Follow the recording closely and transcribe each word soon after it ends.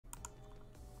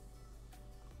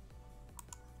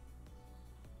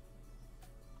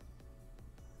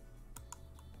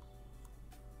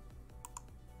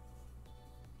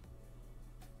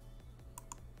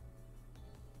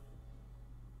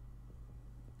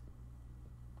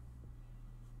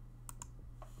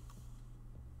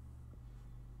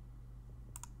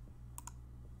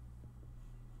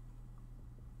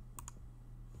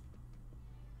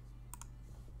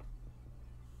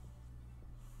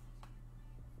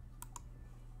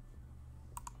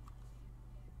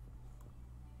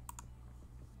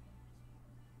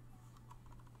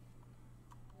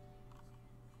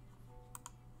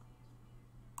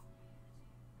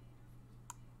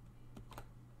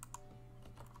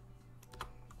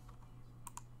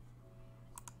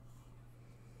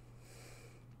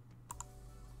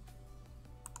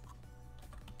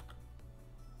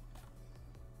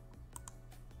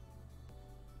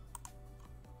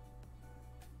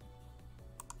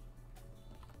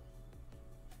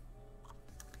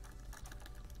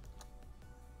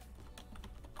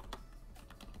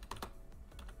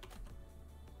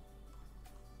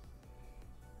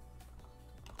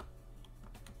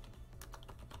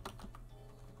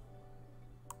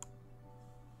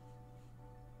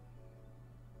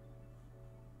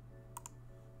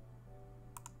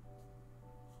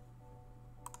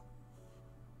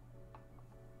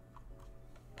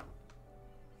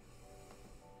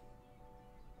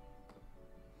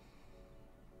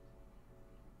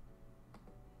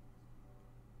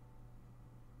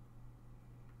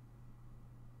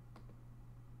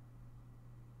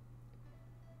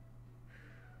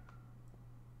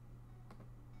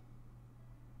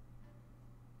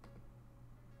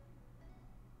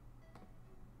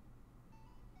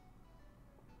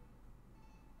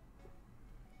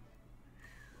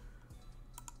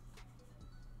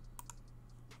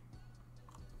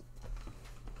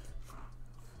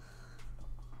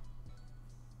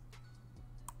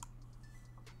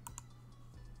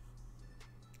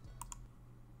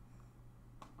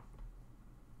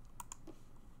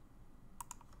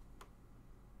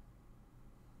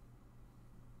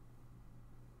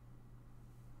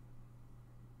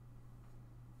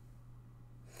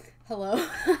Hello.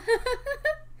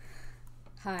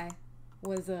 Hi.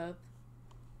 What's up?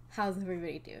 How's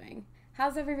everybody doing?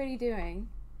 How's everybody doing?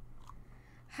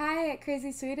 Hi,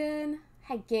 Crazy Sweden.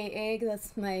 Hi, Gay Egg.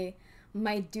 That's my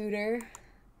duder.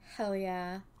 Hell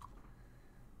yeah.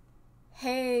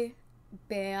 Hey,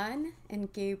 Ban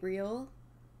and Gabriel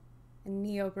and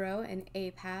Neobro and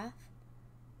Apath.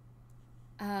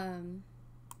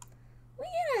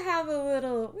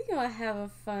 We're gonna have a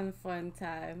fun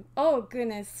time. Oh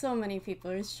goodness, so many people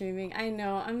are streaming. I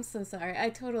know, I'm so sorry. I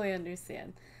totally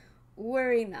understand.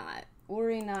 Worry not,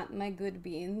 my good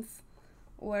beans.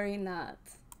 Worry not.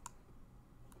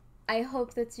 I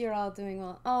hope that you're all doing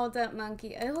well. Oh, that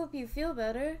monkey, I hope you feel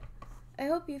better. I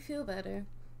hope you feel better.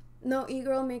 No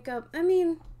e-girl makeup, I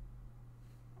mean,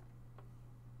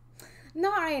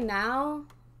 not right now,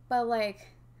 but like,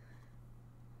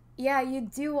 yeah, you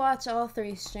do watch all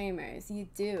three streamers. You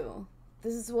do.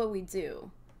 This is what we do.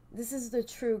 This is the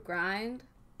true grind,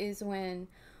 is when,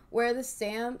 where are the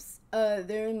stamps?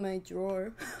 They're in my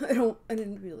drawer. I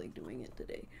didn't feel like doing it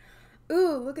today.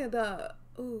 Ooh, look at that.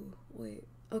 Ooh, wait.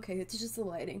 Okay, it's just the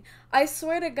lighting. I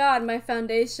swear to God, my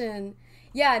foundation,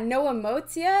 yeah, no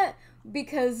emotes yet,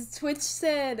 because Twitch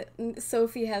said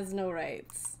Sophie has no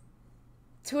rights.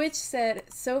 Twitch said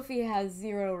Sophie has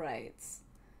 0 rights.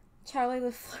 Charlie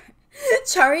the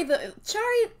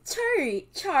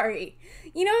Chari.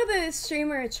 You know the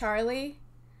streamer Charlie?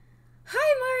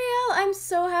 Hi, Marielle. I'm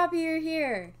so happy you're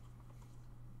here.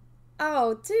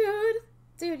 Oh, dude,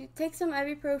 take some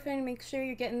ibuprofen. Make sure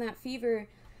you're getting that fever,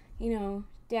 you know,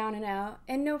 down and out.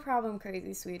 And no problem,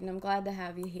 Crazy Sweden. I'm glad to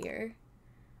have you here.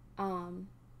 God,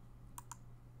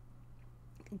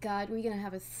 we're gonna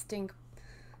have a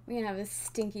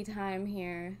stinky time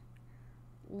here.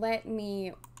 Let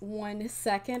me 1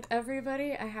 second,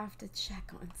 everybody. I have to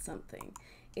check on something.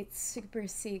 It's super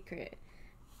secret.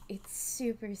 It's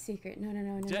super secret.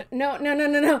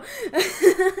 No.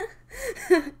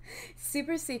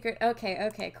 Super secret.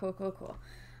 Okay, cool.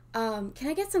 Can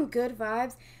I get some good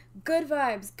vibes? Good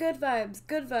vibes.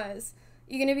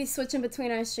 You're gonna be switching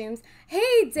between our streams.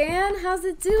 Hey, Dan, how's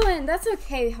it doing? That's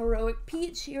okay, Heroic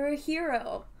Peach. You're a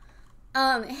hero.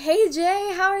 Hey,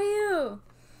 Jay, how are you?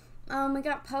 We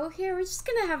got Poe here. We're just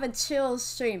gonna have a chill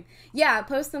stream. Yeah,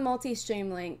 post the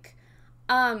multi-stream link.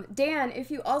 Dan,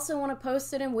 if you also want to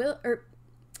post it in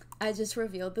I just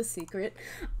revealed the secret.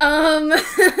 Don't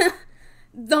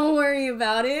worry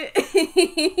about it.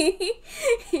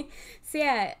 So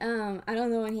yeah, I don't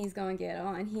know when he's gonna get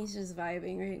on. He's just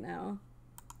vibing right now.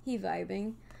 He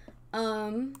vibing.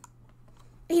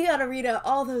 He gotta read out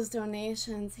all those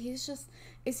donations. He's just,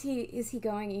 is he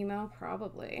going emo?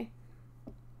 Probably.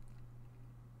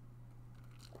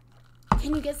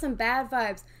 Can you get some bad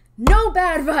vibes? No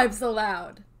bad vibes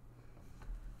allowed.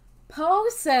 Poe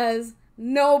says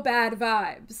no bad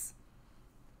vibes.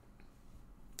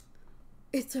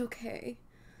 It's okay.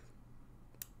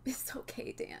 It's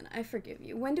okay, Dan. I forgive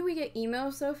you. When do we get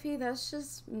emo, Sophie? That's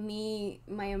just me,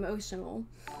 my emotional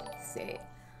state.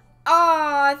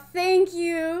 Aw, thank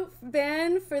you,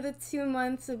 Ben, for the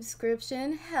 2-month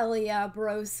subscription. Hell yeah,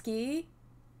 broski.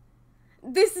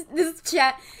 This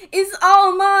chat is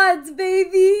all mods,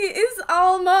 baby. It's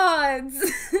all mods.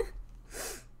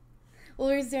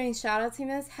 Laura's doing shoutouts, he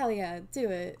missed. Hell yeah,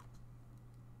 do it.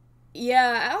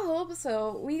 Yeah, I hope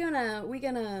so. We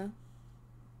gonna.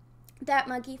 That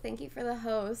monkey, thank you for the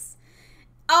host.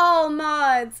 All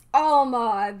mods,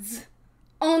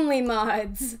 only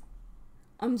mods.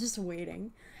 I'm just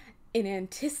waiting in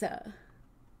anticipation.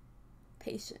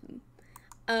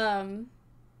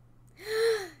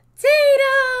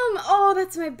 Tatum! Oh,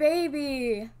 that's my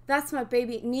baby. That's my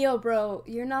baby. Neo, bro,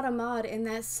 you're not a mod, and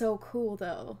that's so cool,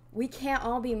 though. We can't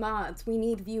all be mods. We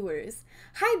need viewers.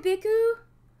 Hi, Biku.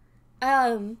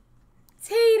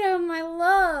 Tatum, my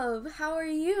love. How are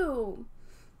you?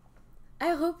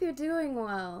 I hope you're doing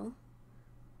well.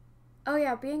 Oh,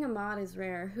 yeah, being a mod is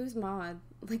rare. Who's mod?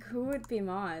 Like, who would be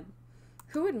mod?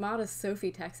 Who would mod a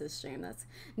SophieTexas stream? That's...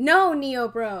 No, Neo,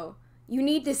 bro. You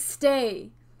need to stay.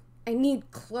 I need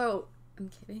clout.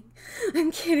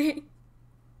 I'm kidding.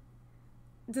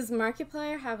 Does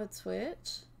Markiplier have a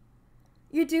Twitch?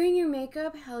 You're doing your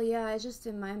makeup? Hell yeah, I just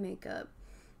did my makeup.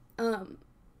 I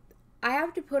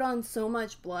have to put on so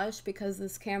much blush because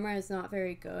this camera is not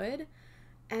very good.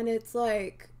 And it's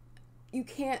like, you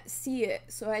can't see it,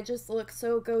 so I just look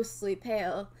so ghostly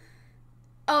pale.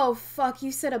 Oh, fuck,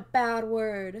 you said a bad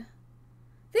word.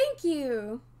 Thank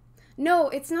you. No,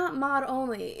 it's not mod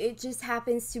only. It just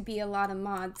happens to be a lot of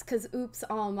mods, because oops,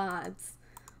 all mods.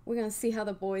 We're gonna see how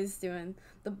the boy's doing.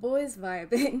 The boy's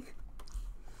vibing.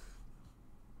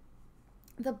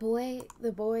 The boy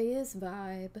is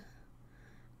vibe.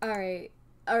 Alright.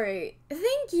 Alright.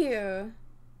 Thank you.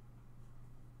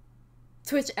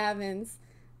 Twitch Evans.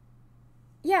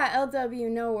 Yeah, LW,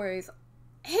 no worries.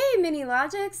 Hey, Mini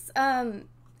Logics. How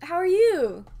are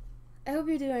you? I hope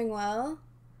you're doing well.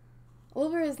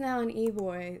 Wilbur is now an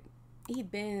e-boy. He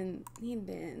been.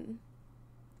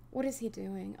 What is he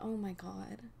doing? Oh my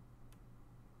god.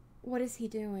 What is he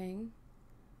doing?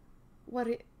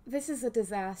 This is a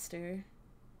disaster.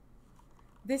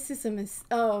 This is a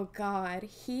oh god.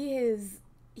 He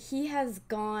has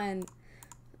gone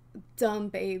dumb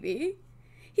baby.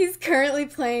 He's currently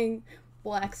playing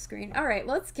black screen. Alright,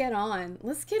 let's get on.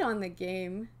 Let's get on the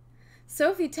game.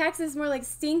 SophieTexas, more like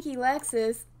Stinky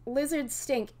Lexus. Lizard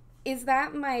Stink. Is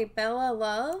that my Bella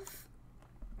love?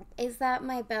 Is that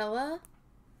my Bella?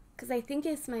 Because I think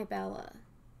it's my Bella.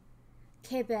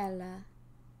 Que Bella.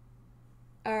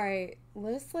 Alright,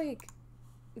 let's like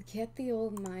get the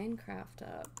old Minecraft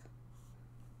up.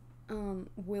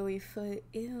 Willy foot.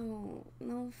 Ew.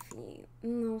 No feet.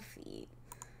 No feet.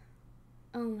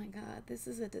 Oh my god, this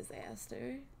is a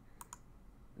disaster.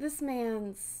 This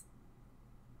man's...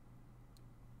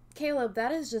 Caleb,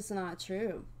 that is just not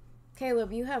true.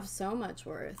 Caleb, you have so much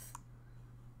worth.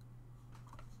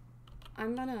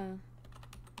 I'm gonna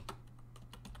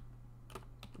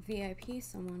VIP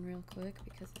someone real quick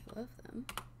because I love them.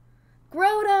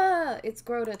 Grota! It's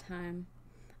Grota time.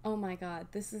 Oh my god,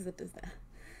 this is a disaster.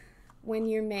 When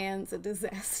your man's a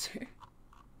disaster.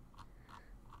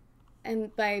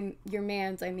 And by your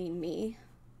man's, I mean me.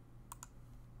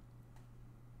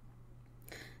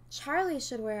 Charlie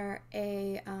should wear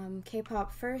a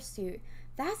K-pop fursuit.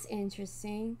 That's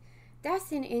interesting.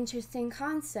 That's an interesting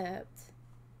concept.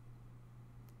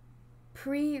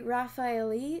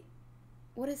 Pre-Raphaelite?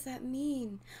 What does that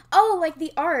mean? Oh, like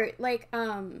the art. Like,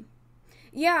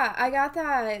 yeah, I got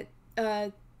that,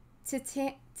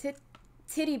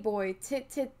 Titty Boy,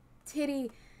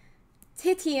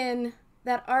 Titian,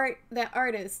 that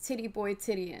artist, Titty Boy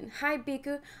Titian. Hi,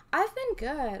 Biku. I've been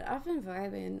good. I've been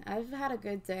vibing. I've had a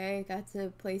good day. Got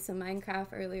to play some Minecraft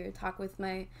earlier, talk with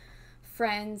my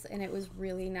friends, and it was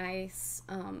really nice.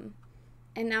 And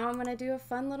now I'm gonna do a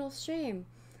fun little stream.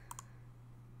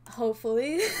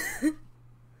 Hopefully.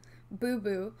 Boo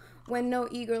boo. When no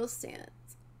e-girl stands.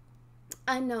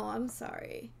 I know, I'm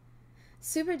sorry.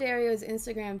 Super Dario's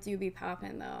Instagram do be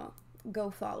poppin' though.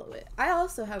 Go follow it. I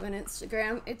also have an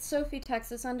Instagram. It's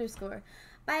SophieTexas_.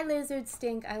 Bye, Lizard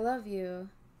Stink. I love you.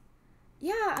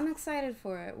 Yeah, I'm excited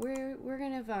for it. We're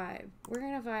gonna vibe. We're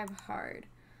gonna vibe hard.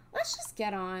 Let's just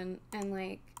get on and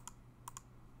like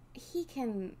he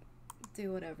can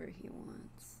do whatever he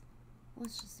wants.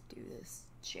 Let's just do this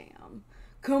jam.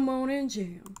 Come on and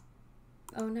jam.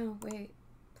 Oh no, wait.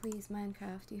 Please,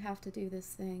 Minecraft, you have to do this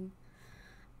thing.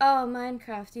 Oh,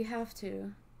 Minecraft, you have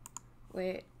to.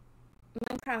 Wait.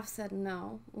 Minecraft said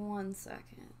no. 1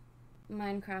 second.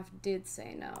 Minecraft did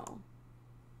say no.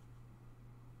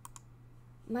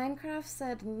 Minecraft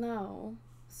said no,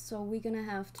 so we're gonna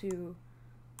have to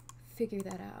figure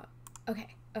that out.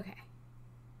 Okay, okay.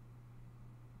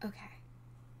 Okay.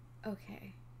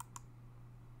 Okay.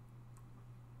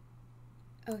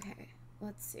 Okay,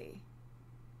 let's see.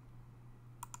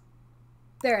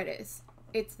 There it is.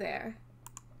 It's there.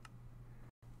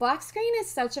 Black screen is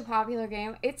such a popular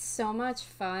game. It's so much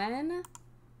fun.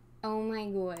 Oh my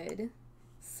god.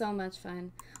 So much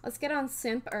fun. Let's get on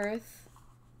SMP Earth.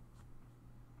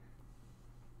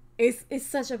 It's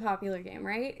such a popular game,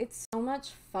 right? It's so much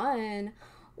fun.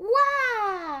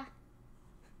 Wow!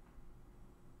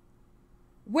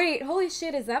 Wait, holy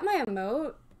shit, is that my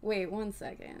emote? Wait, 1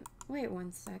 second. Wait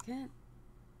 1 second.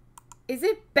 Is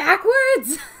it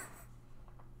backwards?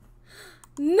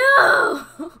 No!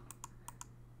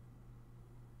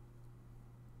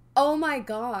 Oh my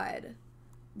god.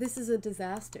 This is a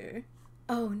disaster.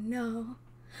 Oh no.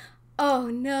 Oh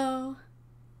no.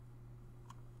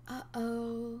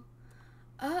 Uh-oh.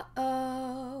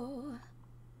 Uh-oh.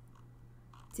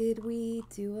 Did we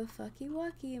do a fucky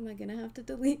wucky? Am I gonna have to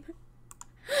delete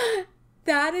it?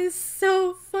 That is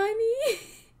so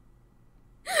funny.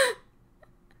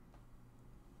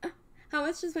 How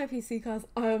much does my PC cost?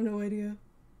 I have no idea.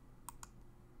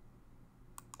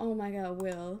 Oh my god,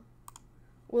 Will.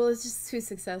 Will is just too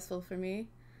successful for me.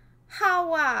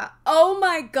 How? Oh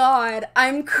my god,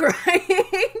 I'm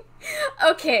crying.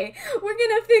 Okay, we're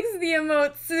gonna fix the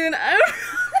emote soon.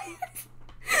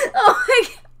 Oh my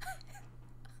god.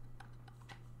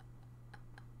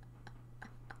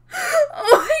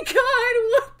 Oh my god,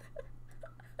 what?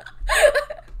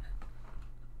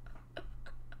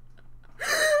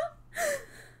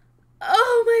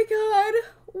 Oh my god.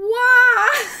 Wow.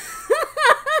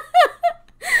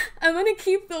 I'm gonna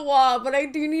keep the wah, but I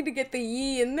do need to get the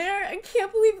ye in there. I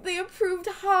can't believe they approved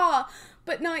ha,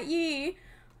 but not ye.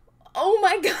 Oh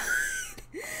my god.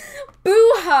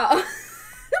 Boo-ha.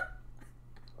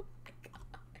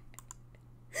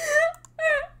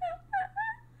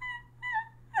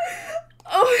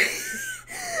 Oh.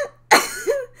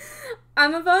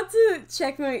 I'm about to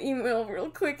check my email real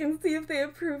quick and see if they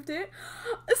approved it.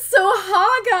 So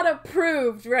ha got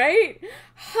approved, right?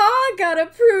 Ha got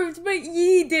approved, but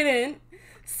ye didn't.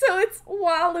 So it's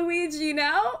Waluigi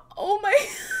now. Oh my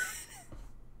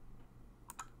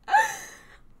god.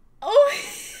 Oh.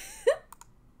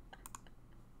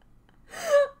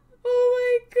 Oh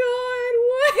my god,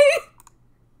 wait.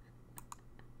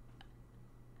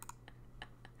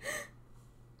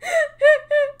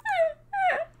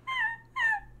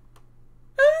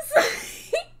 I'm sorry.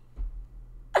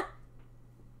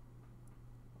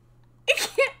 I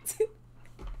can't do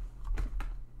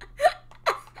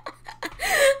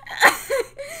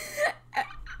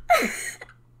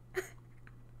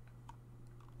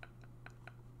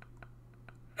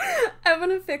I'm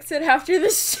gonna fix it after the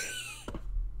stream.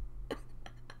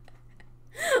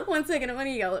 1 second, I'm gonna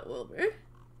yell at Wilbur.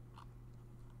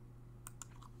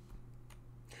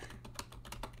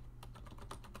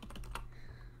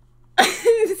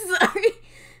 Sorry.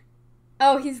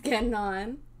 Oh, he's getting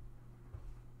on.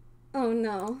 Oh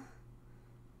no.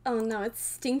 Oh no, it's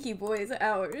Stinky Boy's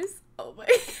hours. Oh my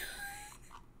god.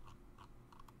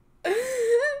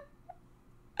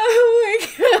 Oh my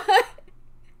god.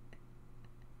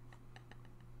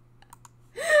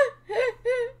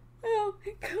 Oh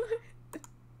my god.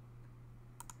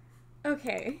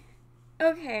 Okay.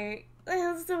 Okay.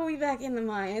 Let's still be back in the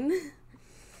mine.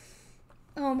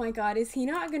 Oh my god, is he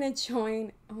not gonna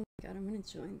join? Oh my god, I'm gonna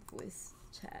join voice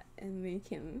chat and make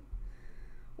him.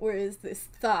 Where is this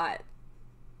thought?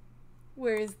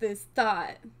 Where is this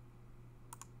thought?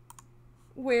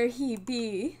 Where he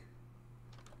be?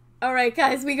 Alright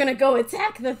guys, we gonna go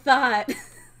attack the thought.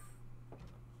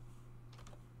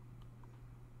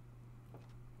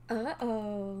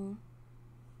 Uh-oh.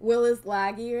 Will is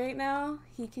laggy right now.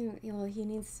 He can, you know, he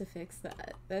needs to fix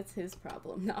that. That's his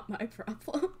problem, not my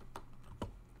problem.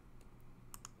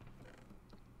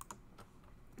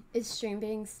 Is stream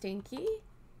being stinky?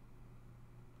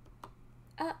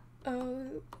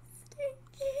 Uh-oh.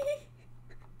 Stinky.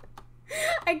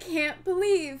 I can't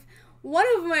believe one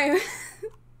of my...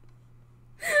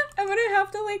 I'm gonna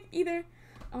have to, like, either...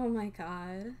 Oh my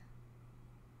god.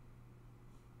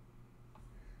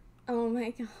 Oh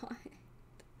my god.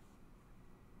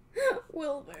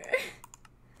 Wilbur.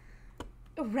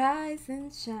 Rise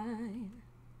and shine.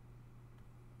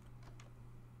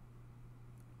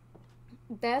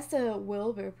 That's a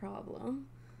Wilbur problem.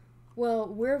 Well,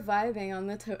 we're vibing on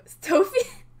the Sophie.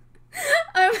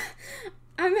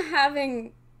 I'm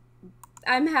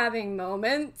having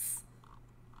moments.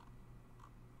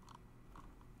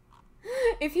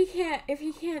 If he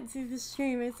can't do the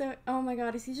stream, it's so, oh my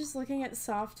god, is he just looking at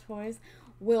soft toys?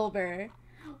 Wilbur.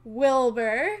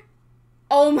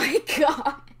 Oh my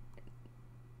god.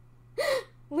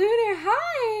 Lunar,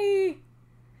 hi.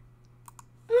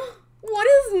 What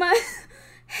is my...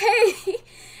 Hey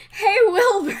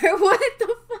Wilbur, what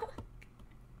the fuck?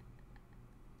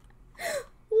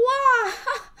 Wah!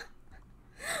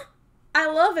 I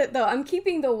love it though. I'm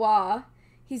keeping the wah.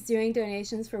 He's doing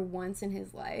donations for once in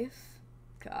his life.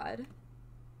 God.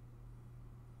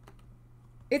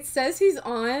 It says he's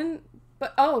on,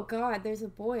 but oh god, there's a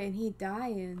boy and he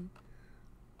dying.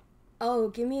 Oh,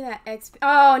 give me that XP.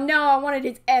 Oh no, I wanted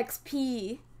his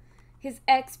XP. His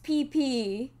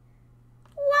XPP.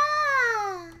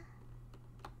 Wow.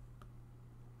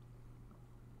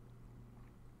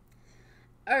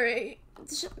 Alright.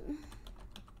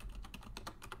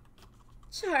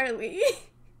 Charlie.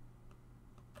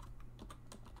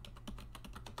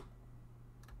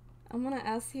 I'm gonna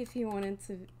ask if he wanted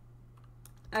to...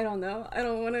 I don't know. I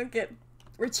don't want to get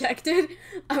rejected.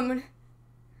 I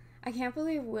can't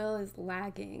believe Will is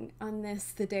lagging on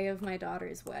this, the day of my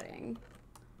daughter's wedding.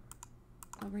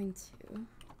 I'll bring 2.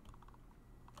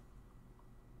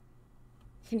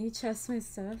 Can you chest my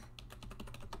stuff?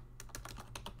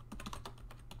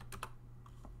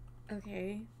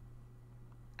 Okay.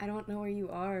 I don't know where you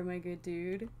are, my good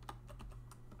dude.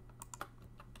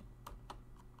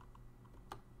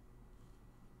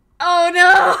 Oh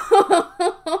no!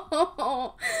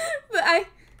 But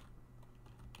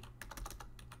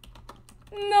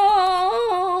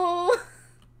no!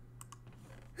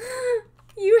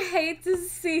 You hate to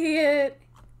see it.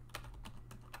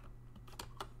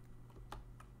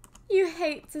 You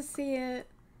hate to see it.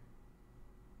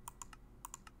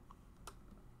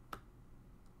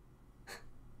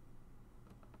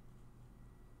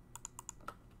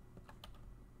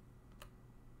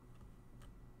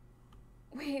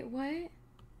 what?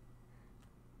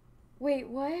 Wait,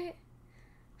 what?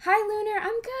 Hi, Lunar.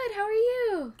 I'm good. How are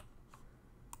you?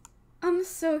 I'm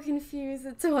so confused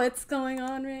as to what's going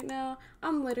on right now.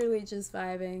 I'm literally just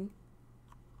vibing.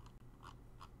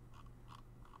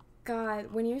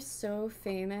 God, when you're so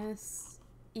famous,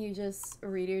 you just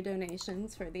read your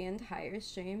donations for the entire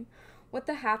stream. What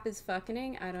the hap is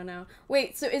fucking? I don't know.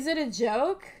 Wait, so is it a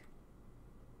joke?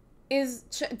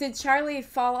 Did Charlie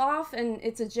fall off and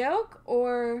it's a joke,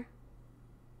 or?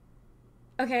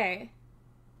 Okay.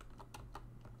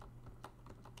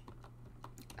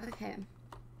 Okay.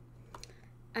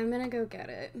 I'm gonna go get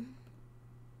it.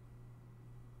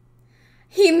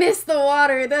 He missed the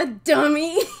water, the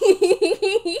dummy!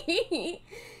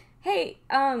 Hey,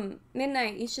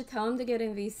 Midnight, you should tell him to get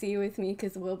in VC with me,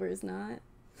 because Wilbur's not.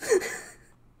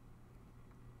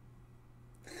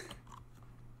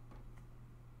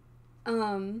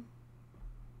 I'm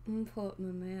gonna pull up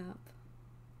my map.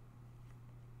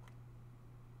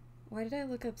 Why did I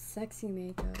look up sexy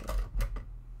makeup?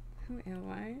 Who am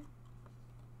I?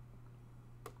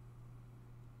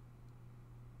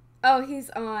 Oh, he's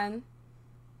on.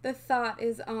 The thought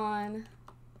is on.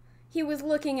 He was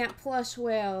looking at plush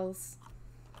whales.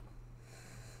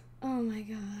 Oh my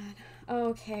god.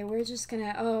 Okay, we're just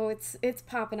gonna... Oh, it's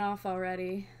popping off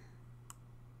already.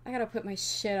 I gotta put my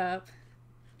shit up.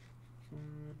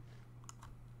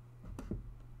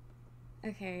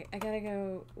 Okay, I gotta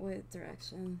go... What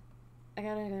direction? I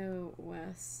gotta go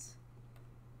west.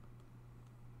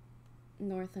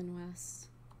 North and west.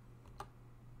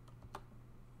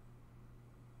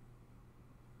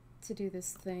 To do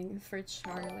this thing for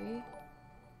Charlie.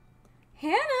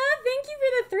 Hannah, thank you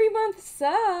for the 3-month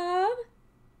sub.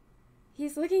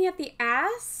 He's looking at the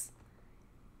ass?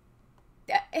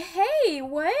 Hey,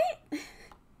 what?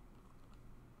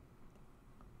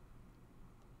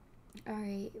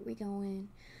 Alright, we going.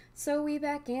 So we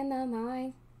back in the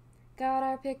mine. Got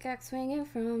our pickaxe swinging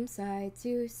from side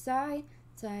to side.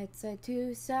 Side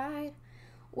to side.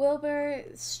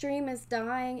 Wilbur's stream is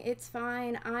dying. It's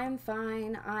fine. I'm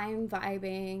fine. I'm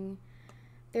vibing.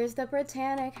 There's the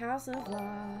Britannic House of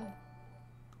Law.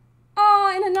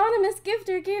 Oh, an anonymous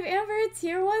gifter gave Amber a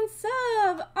tier 1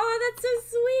 sub. Oh, that's so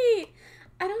sweet.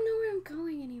 I don't know where I'm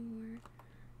going anymore.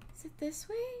 Is it this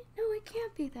way? No, it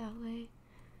can't be that way.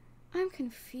 I'm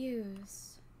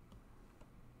confused.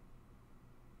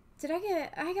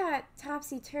 I got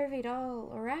topsy-turvied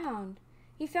all around.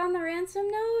 He found the ransom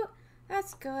note?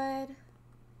 That's good.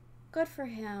 Good for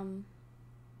him.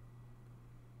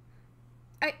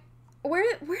 Where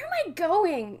am I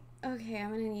going? Okay,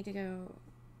 I'm gonna need to go.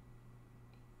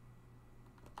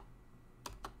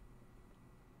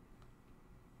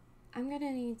 I'm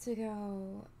gonna need to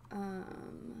go,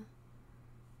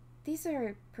 these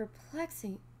are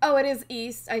perplexing. Oh, it is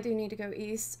east. I do need to go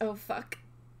east. Oh, fuck.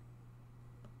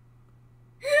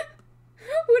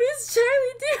 What is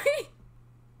Charlie doing?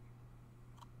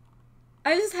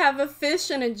 I just have a fish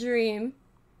and a dream.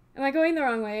 Am I going the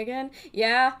wrong way again?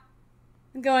 Yeah.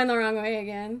 I'm going the wrong way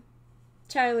again.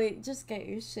 Charlie, just get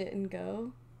your shit and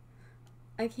go.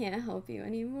 I can't help you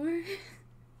anymore.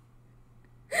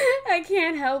 I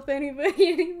can't help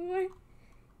anybody anymore.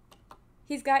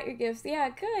 He's got your gifts. Yeah,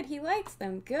 good. He likes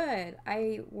them. Good.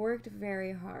 I worked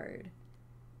very hard.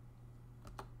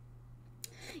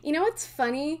 You know what's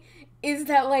funny? Is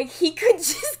that, like, he could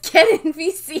just get in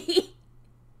VC.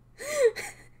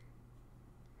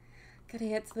 Gotta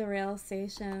get to the rail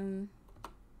station.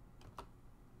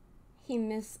 He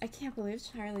missed... I can't believe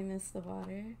Charlie missed the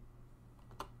water.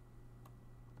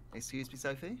 Excuse me,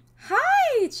 Sophie?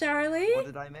 Hi, Charlie! What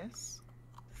did I miss?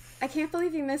 I can't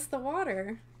believe you missed the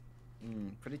water.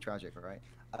 Pretty tragic, right?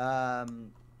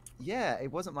 Yeah,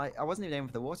 it wasn't my... I wasn't even aiming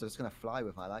for the water. I was going to fly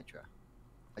with my Elytra.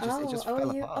 It just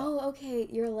fell apart. Oh, okay.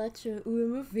 Your Elytra.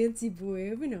 Ooh, I'm a fancy boy. I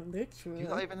have an Elytra. Do you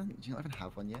not even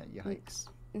have one yet? Yikes.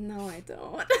 No, I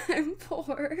don't. I'm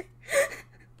poor.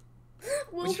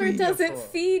 Wilbur doesn't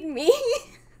feed me.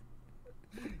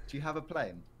 Do you have a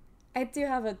plane? I do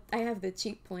have I have the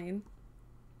cheap plane.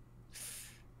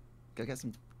 Go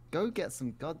get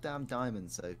some goddamn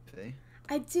diamonds, Sophie.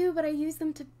 I do, but I use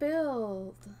them to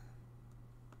build.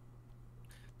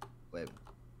 Wait.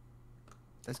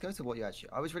 Let's go to what you actually...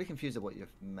 I was really confused at what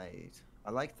you've made. I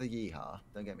like the yeehaw,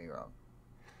 don't get me wrong.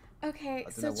 Okay, I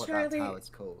don't so know what Charlie... that tower's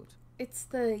called. It's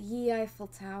the Ye Eiffel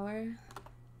Tower.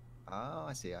 Oh,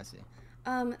 I see.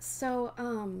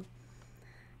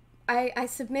 I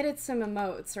submitted some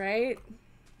emotes, right?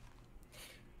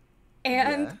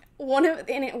 And one of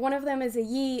them is a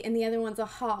Ye and the other one's a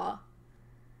Ha.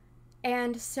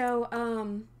 And so,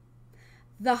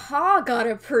 the Ha got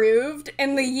approved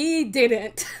and the Ye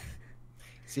didn't.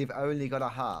 So you've only got a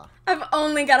ha. I've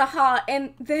only got a ha,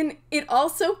 and then it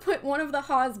also put one of the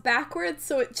ha's backwards,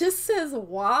 so it just says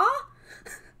wah.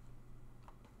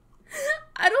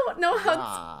 I don't know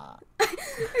how.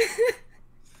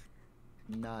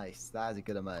 Nice. That is a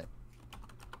good emote.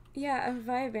 Yeah, I'm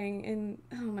vibing, and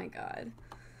oh my god,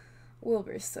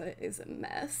 Wilbur is a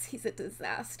mess. He's a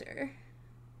disaster.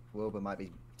 Wilbur might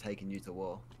be taking you to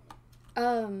war.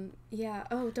 Yeah.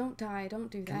 Oh, don't die. Don't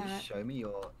do that. Can you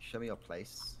show me your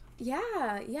place?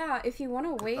 Yeah. If you want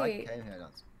to wait. I came here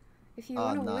once. If you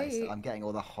want to nice. wait. I'm getting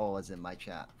all the whores in my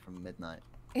chat from midnight.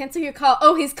 Answer your call.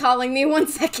 Oh, he's calling me. 1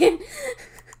 second.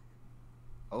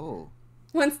 Oh.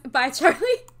 Bye,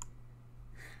 Charlie.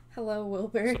 Hello,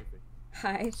 Wilbur. Sophie.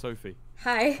 Hi. Sophie.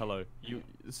 Hi. Hello.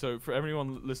 So for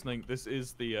everyone listening, this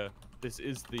is the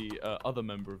other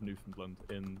member of Newfoundland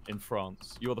in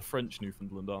France. You're the French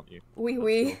Newfoundland, aren't you?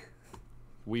 Oui.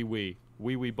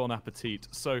 Oui, bon appetit.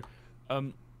 So,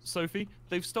 Sophie,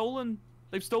 they've stolen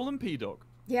P-Dog.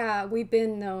 Yeah, we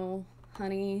been though,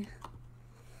 honey.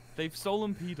 They've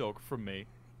stolen P-Dog from me.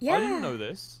 Yeah. I didn't know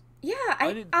this. Yeah,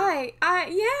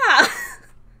 yeah.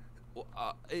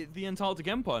 The Antarctic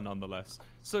Empire, nonetheless.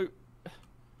 So,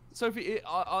 Sophie,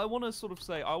 I want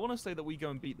to say that we go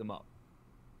and beat them up.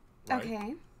 Right?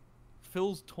 Okay.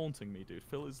 Phil's taunting me, dude.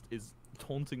 Phil is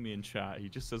taunting me in chat. He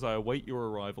just says, "I await your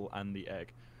arrival and the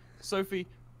egg." Sophie,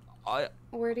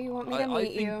 Where do you want me to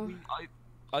meet you?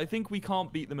 I think we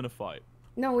can't beat them in a fight.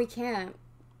 No, we can't.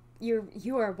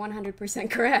 You are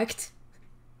 100% correct.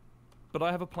 But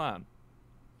I have a plan.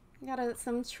 You got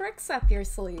some tricks up your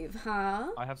sleeve, huh?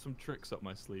 I have some tricks up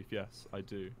my sleeve. Yes, I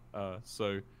do.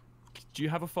 So, do you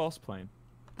have a fast plane?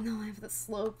 No, I have the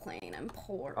slow plane. I'm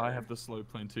poor. I have the slow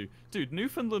plane too. Dude,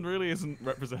 Newfoundland really isn't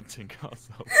representing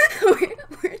ourselves.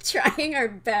 we're trying our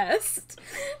best.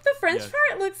 The French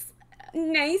part looks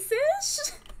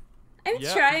nice-ish. I'm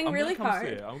trying really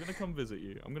hard. I'm gonna come visit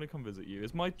you.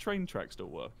 Is my train track still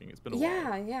working? It's been a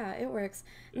while. Yeah, it works.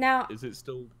 Now, is it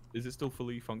still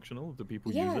fully functional? Do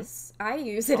people use it? Yes, I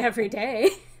use it every day.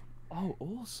 Oh,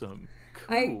 awesome.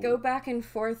 Cool. I go back and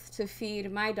forth to feed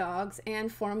my dogs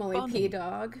and formerly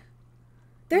P-Dog.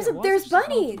 There's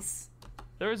bunnies.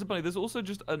 There is a bunny. There's also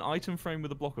just an item frame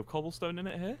with a block of cobblestone in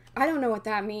it here. I don't know what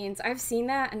that means. I've seen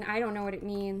that and I don't know what it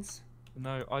means.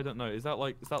 No, I don't know. Is that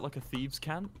like a thieves'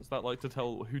 cant? Is that like to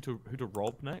tell who to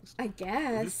rob next? I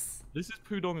guess. This is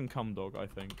Poo Dog and Cum Dog, I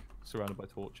think, surrounded by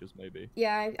torches, maybe.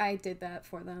 Yeah, I did that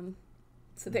for them,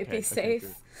 so they'd be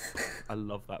safe. Okay, I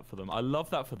love that for them. I love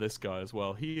that for this guy as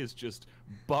well. He is just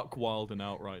buck wilding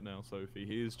out right now, Sophie.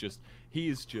 He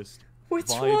is just Which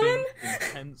vibing one?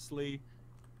 intensely.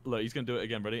 Look, he's gonna do it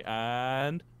again. Ready?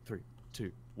 And 3,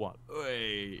 2, 1.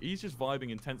 Hey, he's just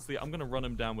vibing intensely. I'm gonna run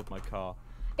him down with my car.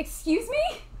 Excuse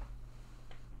me?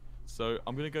 So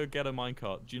I'm gonna go get a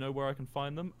minecart. Do you know where I can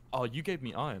find them? Oh, you gave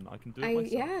me iron. I can do it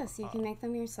myself. Yes, you can make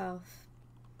them yourself.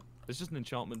 There's just an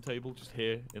enchantment table just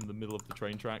here in the middle of the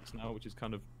train tracks now, which is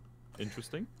kind of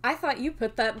interesting. I thought you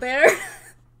put that there.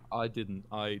 I didn't.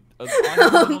 I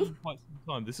haven't been on quite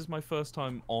some time. This is my first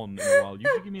time on in a while. You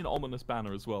did give me an ominous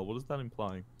banner as well. What is that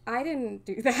implying? I didn't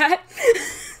do that.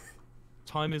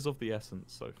 Time is of the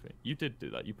essence, Sophie. You did do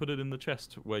that. You put it in the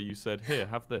chest where you said, "Here,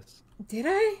 have this." Did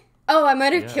I? Oh, I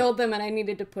might have killed them and I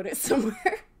needed to put it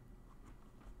somewhere.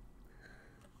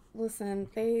 Listen,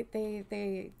 they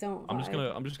don't. I'm just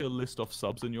gonna list off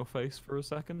subs in your face for a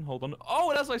second. Hold on. Oh,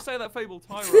 and as I say that, Fable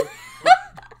Tyro.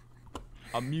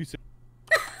 I'm muted.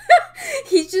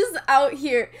 He's just out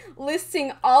here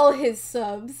listing all his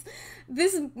subs.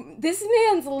 This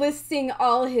man's listing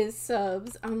all his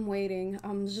subs. I'm waiting.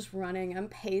 I'm just running. I'm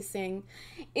pacing.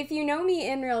 If you know me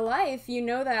in real life, you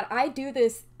know that I do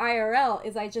this IRL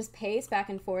is I just pace back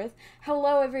and forth.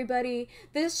 Hello, everybody.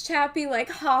 This chat be like,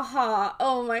 haha.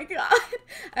 Oh my god.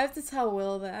 I have to tell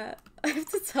Will that.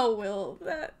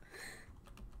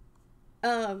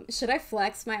 Should I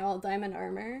flex my all diamond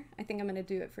armor? I think I'm gonna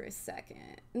do it for a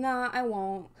second. Nah, I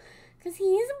won't. Cause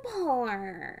he's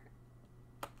poor.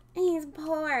 He's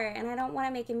poor, and I don't want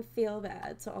to make him feel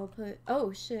bad, so I'll put...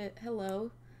 Oh, shit. Hello.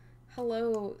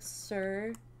 Hello,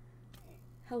 sir.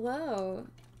 Hello.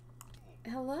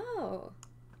 Hello.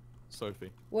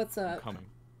 Sophie. What's up? I'm coming.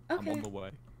 Okay. I'm on the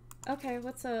way. Okay,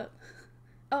 what's up?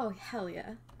 Oh, hell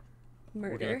yeah.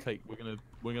 Murder.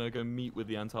 We're gonna go meet with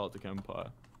the Antarctic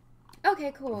Empire.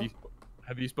 Okay, cool.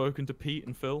 Have you spoken to Pete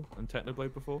and Phil and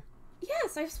Technoblade before?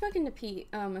 Yes, I've spoken to Pete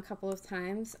a couple of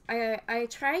times. I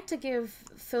tried to give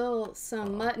Phil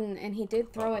some mutton, and he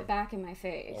did throw it back in my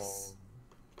face.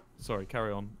 Sorry,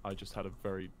 carry on. I just had a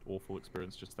very awful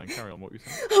experience just then. Carry on, what were you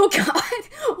saying? Oh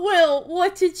god! Will,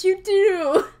 what did you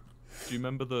do? Do you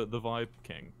remember the Vibe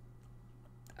King?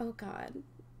 Oh God.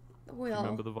 Do Will. you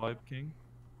remember the Vibe King?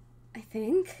 I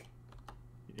think.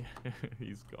 Yeah,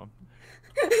 he's gone.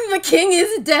 The king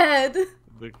is dead.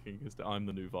 The king is. I'm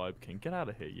the new Vibe King. Get out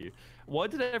of here, you. Why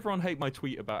did everyone hate my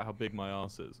tweet about how big my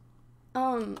ass is?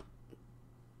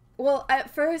 Well,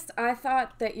 at first I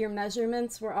thought that your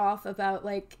measurements were off about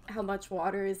like how much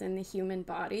water is in the human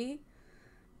body,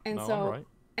 and No, so I'm right.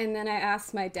 and then I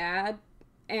asked my dad,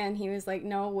 and he was like,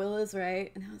 "No, Will is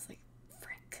right," and I was like,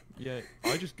 "Frick." Yeah,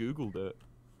 I just googled it.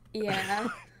 Yeah.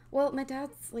 Well, my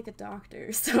dad's like a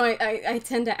doctor, so I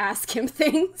tend to ask him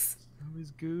things. So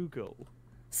is Google.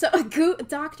 So,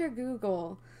 Dr.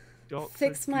 Google, Dr.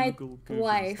 fix my Google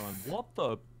life. time.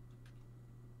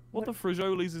 What the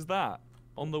frijoles is that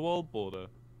on the world border?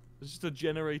 It's just a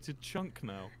generated chunk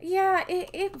now. Yeah,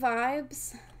 it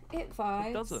vibes. It vibes.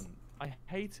 It doesn't. I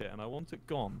hate it and I want it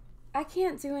gone. I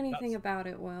can't do anything about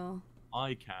it, Will.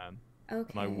 I can.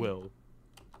 Okay. And I will.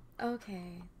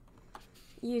 Okay.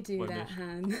 You do My that,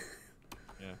 mission.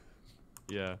 hun.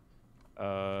 Yeah.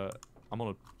 I'm on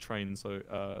a train, so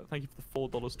thank you for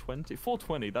the $4.20.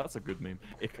 $4.20, that's a good meme.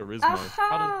 Icarismo.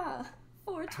 Aha!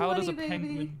 How does a baby.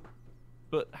 penguin?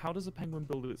 But how does a penguin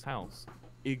build its house?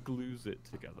 It glues it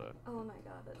together. Oh my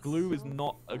god, that's Glue is so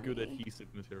not a good funny. adhesive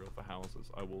material for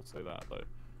houses. I will say that though.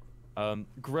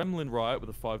 Gremlin Riot with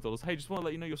the $5. Hey, just want to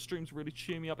let you know your streams really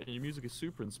cheer me up and your music is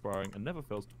super inspiring and never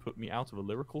fails to put me out of a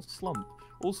lyrical slump.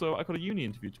 Also, I got a uni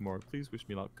interview tomorrow. Please wish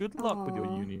me luck. Good luck with your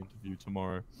Aw. uni interview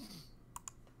tomorrow.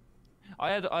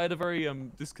 I had a very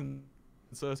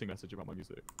disconcerting message about my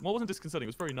music. Well, it wasn't disconcerting. It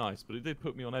was very nice, but it did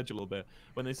put me on edge a little bit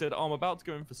when they said, "Oh, I'm about to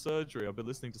go in for surgery. I've been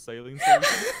listening to Saline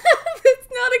Solution." It's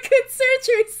not a good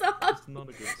surgery song. It's not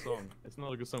a good song. It's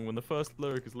not a good song. When the first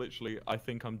lyric is literally, "I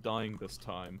think I'm dying this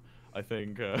time." I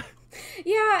think.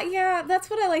 Yeah, that's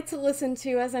what I like to listen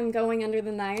to as I'm going under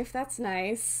the knife. That's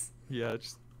nice. Yeah, I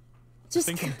Just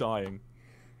think I'm dying.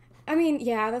 I mean,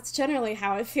 yeah, that's generally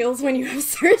how it feels when you have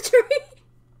surgery.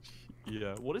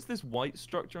 Yeah. What is this white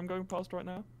structure I'm going past right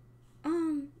now?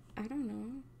 I don't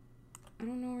know. I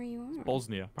don't know where you are.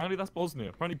 Bosnia. Apparently that's Bosnia.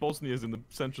 Apparently Bosnia is in the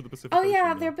center of the Pacific Oh Ocean yeah,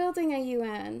 now. they're building a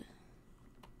UN.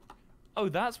 Oh,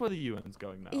 that's where the UN's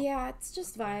going now. Yeah, it's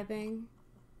just vibing.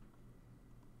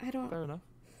 I don't. Fair enough.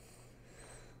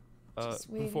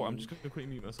 Just Before, I'm waiting. just going to quickly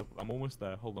mute myself. I'm almost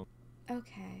there. Hold on.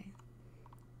 Okay.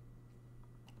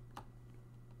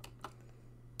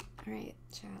 Alright,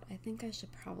 chat. I think I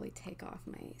should probably take off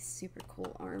my super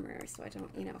cool armor so I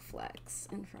don't, flex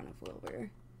in front of Wilbur.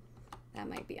 That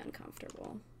might be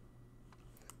uncomfortable.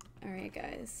 Alright,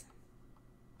 guys.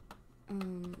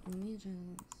 Let me just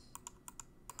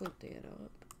put that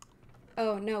up.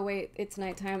 Oh, no, wait. It's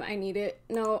nighttime. I need it.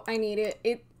 No, I need it.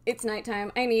 It's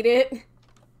nighttime. I need it.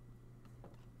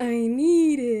 I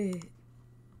need it.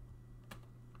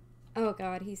 Oh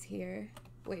god, he's here.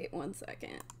 Wait 1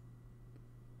 second.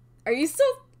 Are you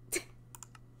still... he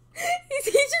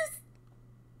just...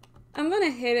 I'm gonna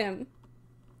hit him.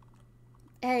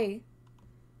 Hey.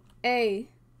 Hey.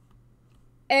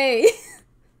 Hey.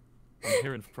 I'm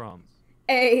here in France.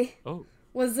 Hey. Oh.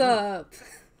 What's up?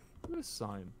 Look at this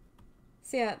sign.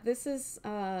 So yeah, this is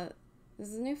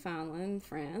Newfoundland,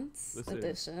 France This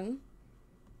edition.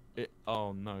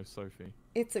 Oh no, Sophie.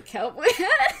 It's a cowboy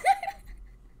hat.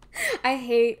 I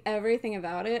hate everything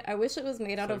about it. I wish it was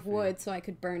made out of Sophie. wood so I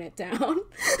could burn it down.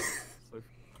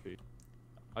 Sophie.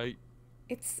 I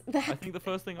I think the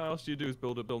first thing I asked you to do is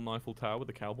build an Eiffel Tower with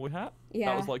a cowboy hat. Yeah.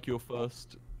 That was like your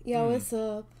first. Yo, what's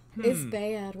up? It's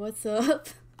bad. What's up?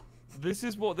 This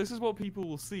is what people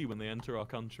will see when they enter our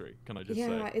country. Can I just say?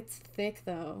 Yeah, it's thick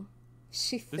though.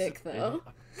 She This thick is- though.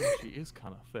 She is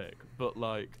kind of thick, but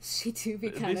like. She do be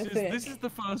kind of thick. This is the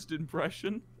first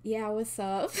impression Yeah, what's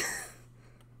up?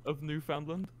 of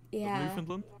Newfoundland. Yeah. Of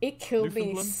Newfoundland. It killed me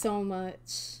Newfoundland? so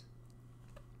much.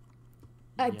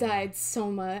 I Yeah. died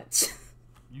so much.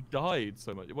 You died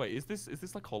so much. Wait, is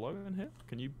this like hollow in here?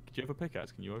 Do you have a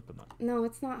pickaxe? Can you open that? No,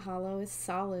 it's not hollow. It's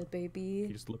solid, Can baby. you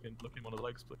just look in one of the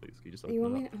legs, please? Can you just open You it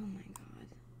want me up? to... Oh my god.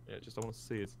 Yeah, just I want to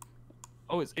see it.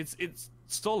 Oh, it's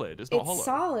solid. It's not It's hollow.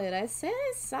 solid. I said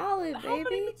it's solid, How many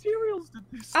baby. materials did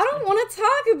this? I don't take? want to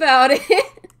talk about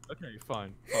it. Okay,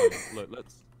 fine. Look,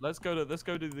 let's go to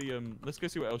the let's go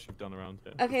see what else you've done around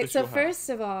here. Is Okay, this so your house? first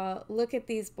of all, look at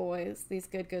these boys. These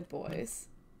good boys.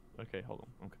 Okay, hold on.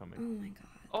 I'm coming. Oh my god.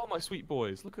 Oh, my sweet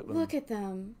boys. Look at them. Look at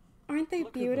them. Aren't they Look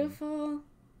at them. beautiful?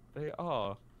 They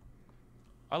are.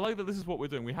 I like that this is what we're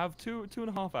doing. We have two and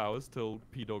a half hours till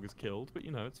P-Dog is killed, but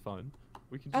it's fine.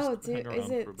 We can just Oh, hang dude, around is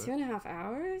it for a bit. 2.5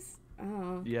 hours?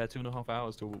 Oh. Yeah, 2.5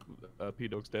 hours till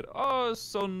P-Dog's dead. Oh,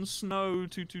 Sun Snow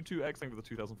 222X, thank you for the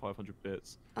 2,500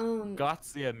 bits.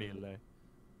 Grazie mille.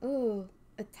 Ooh,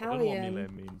 I don't know what Italian.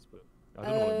 mille means, but I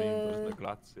don't know what it means. I just know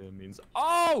grazie means.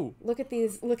 Oh! Look at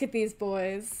these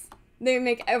boys. They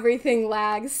make everything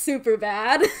lag super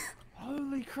bad.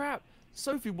 Holy crap!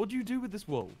 Sophie, what do you do with this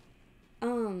wool?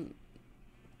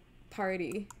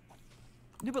 Party.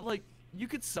 Yeah, but like, you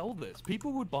could sell this.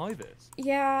 People would buy this.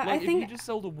 Yeah, Like, I think. if you just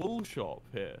sold a wool shop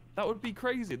here, that would be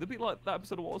crazy. That'd be like that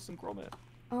episode of Wallace and Gromit.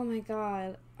 Oh my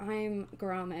god, I'm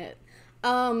Gromit.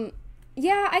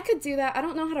 Yeah, I could do that. I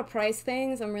don't know how to price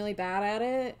things. I'm really bad at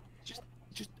it.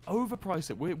 Just overprice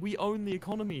it. We own the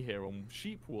economy here on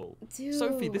sheep wool. Do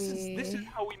Sophie, this is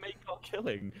how we make our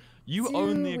killing. You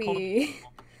own the economy.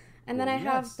 And then I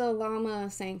have yes. the llama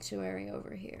sanctuary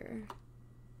over here.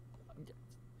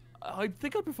 I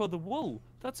think I prefer the wool.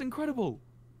 That's incredible.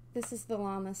 This is the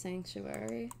llama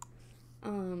sanctuary.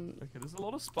 Okay, there's a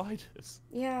lot of spiders.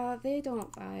 Yeah, they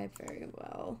don't vibe very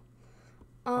well.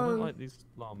 I don't like these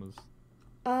llamas.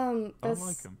 That's I don't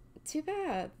like them. too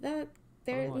bad. They're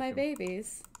like my 'em.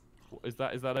 babies. Is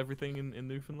that everything in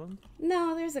Newfoundland?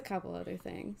 No, there's a couple other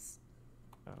things.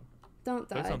 Oh. Don't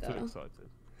Don't die sound too though. excited.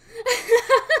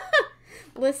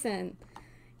 Listen,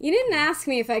 you didn't ask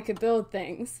me if I could build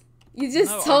things. You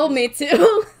just No, told me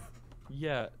to.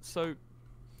 Yeah, so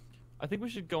I think we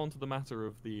should go on to the matter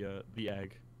of the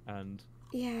egg and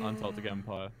Yeah. Antarctic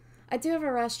Empire. I do have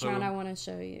a restaurant So- I want to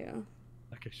show you.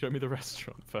 Okay, show me the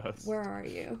restaurant first. Where are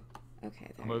you?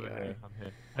 Okay, there I'm over you here.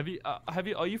 are. I'm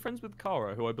here. Are you friends with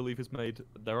Kara, who I believe has made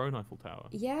their own Eiffel Tower?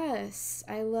 Yes,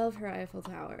 I love her Eiffel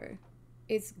Tower.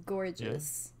 It's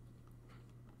gorgeous.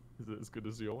 Is it as good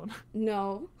as your one?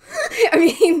 No. I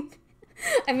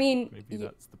mean, Maybe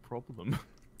that's the problem.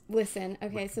 listen,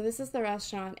 okay, so this is the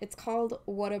restaurant. It's called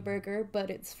Whataburger, but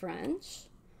it's French.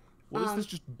 What is this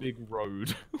just big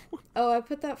road? Oh, I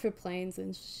put that for planes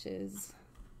and shiz.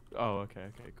 Oh, okay,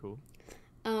 cool.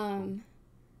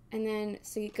 And then,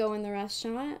 so you go in the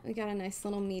restaurant. We got a nice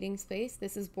little meeting space.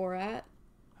 This is Borat.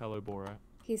 Hello, Borat.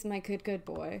 He's my good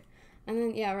boy. And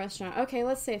then, yeah, restaurant. Okay,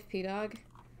 let's save P-Dog.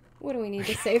 What do we need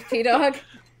to save P-Dog?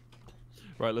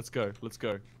 Right, let's go.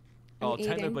 Oh,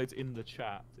 eating. Technoblade's in the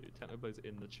chat, dude. Technoblade's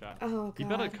in the chat. Oh, God. You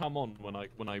better come on when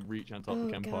I reach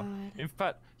Antarctic Oh, Empire. God. In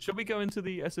fact, should we go into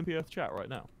the SMP Earth chat right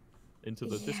now? Into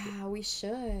the Discord? Yeah, we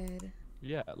should.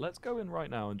 Yeah, let's go in right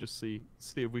now and just see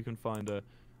if we can find a...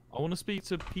 I want to speak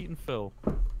to Pete and Phil.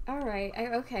 All right.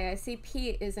 Okay, I see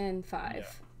Pete is in 5. Yeah.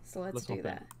 So let's Let's do hop in.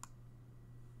 that.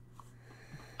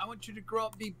 I want you to grow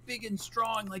up, be big and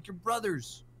strong like your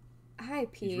brothers. Hi,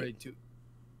 He's ready Pete. to.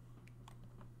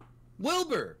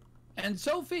 Wilbur and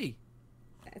Sophie.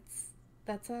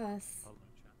 That's us.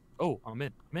 Oh, I'm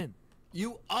in.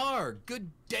 You are. Good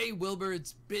day, Wilbur.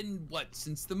 It's been, what,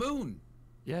 since the moon?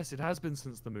 Yes, it has been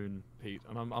since the moon, Pete,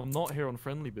 and I'm not here on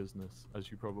friendly business,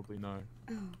 as you probably know.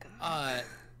 Oh, God.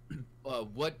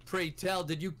 What, pray tell,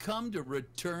 did you come to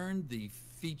return the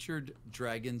featured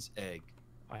dragon's egg?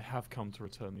 I have come to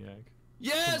return the egg.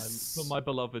 Yes! For my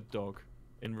beloved dog.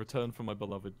 In return for my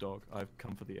beloved dog, I've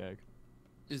come for the egg.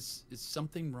 Is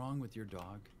something wrong with your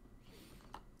dog?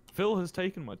 Phil has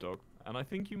taken my dog, and I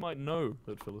think you might know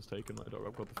that Phil has taken my dog.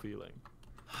 I've got the feeling.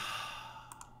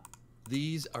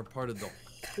 These are part of the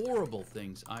horrible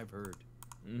things I've heard.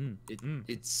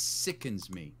 It sickens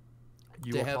me.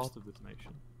 You to are have- part of this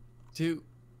nation.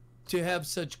 To have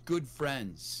such good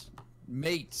friends,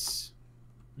 mates,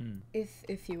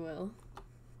 If you will.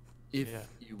 if Yeah.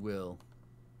 you will.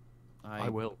 I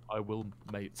will,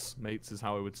 mates. Mates is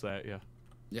how I would say it, yeah.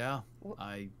 Yeah, Wh-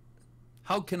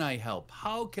 How can I help?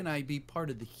 How can I be part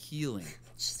of the healing?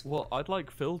 Just Well, I'd like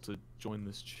Phil to join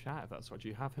this chat, if that's right. Do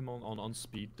you have him on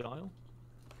speed dial?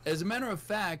 As a matter of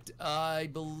fact, I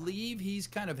believe he's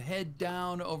kind of head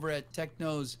down over at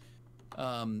Techno's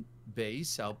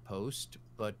base outpost.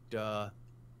 But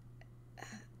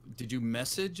did you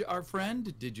message our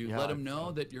friend? Did you Yeah, let him I've-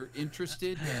 know that you're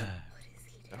interested? what is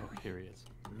he doing? Oh, here he is.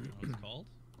 What's it called?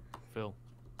 Phil.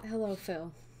 Hello,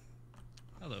 Phil.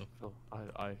 Hello. Phil,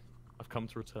 I've come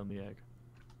to return the egg.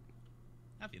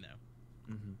 Have you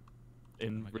now? In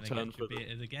Am I gonna return get for the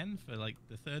debated again for like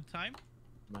the 3rd time?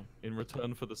 no, in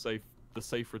return for the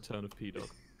safe return of P Dog.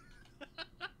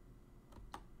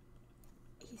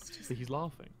 He's just. See, he's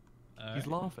laughing. He's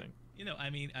laughing. You know, I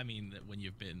mean that when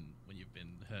you've been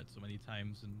hurt so many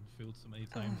times and fooled so many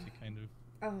times, you kind of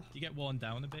Oh, you get worn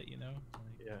down a bit, you know.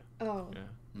 Like, Yeah, oh,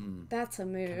 yeah. that's a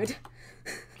mood.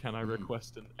 Can I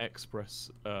request an express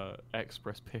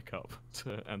pickup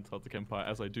to Antarctic Empire,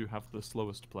 as I do have the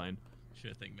slowest plane?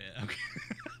 sure thing, mate. Okay.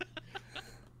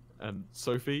 And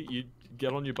Sophie, you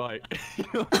get on your bike.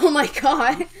 Oh my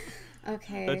God.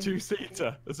 Okay. A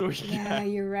 2-seater. That's all you Yeah, get.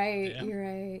 you're right. Yeah. You're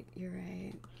right. You're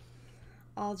right.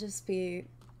 I'll just be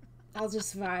I'll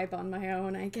just vibe on my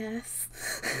own, I guess.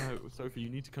 No, Sophie, you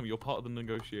need to come. You're part of the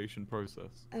negotiation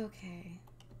process. Okay.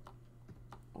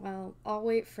 Well, I'll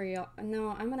wait for you.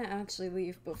 No, I'm gonna actually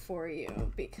leave before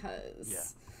you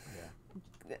because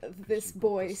this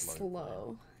boy's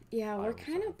slow. Yeah, we're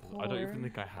kind of poor. I don't even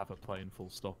think I have a plane full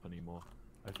stop anymore.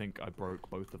 I think I broke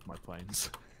both of my planes.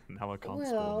 Now I can't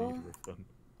spawn either of them.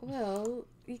 Well,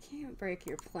 you can't break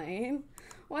your plane.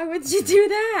 Why would you do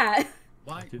that?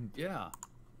 Why? Yeah.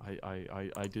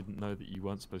 I didn't know that you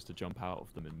weren't supposed to jump out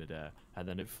of them in midair, and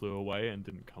then it flew away and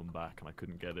didn't come back, and I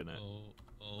couldn't get in it.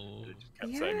 Oh. It just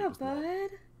kept saying it was bud.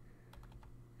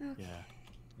 not. Okay. Yeah.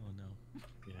 Oh no.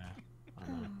 Yeah.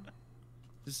 I know.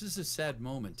 This is a sad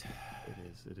moment.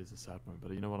 It is a sad moment,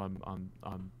 but you know what?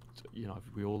 You know,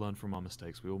 we all learn from our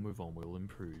mistakes. We all move on. We all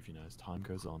improve. You know, as time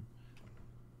goes on,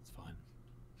 it's fine.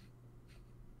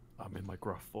 I'm in my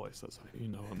gruff voice. That's how you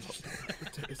know I'm not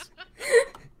nowadays.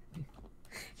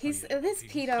 This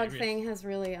P-Dog thing has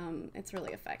really it's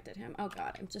really affected him. Oh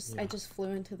god, I just flew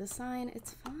into the sign.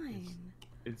 It's fine.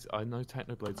 I know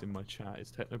Technoblade's in my chat.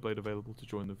 Is Technoblade available to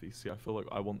join the VC? I feel like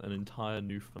I want an entire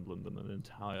Newfoundland and an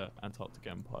entire Antarctic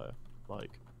Empire,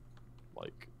 like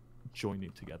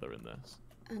joining together in this.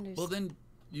 Understood. Well, then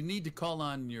you need to call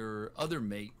on your other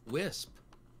mate, Wisp.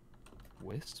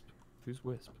 Wisp? Who's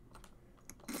Wisp?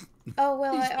 Oh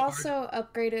well, He's I also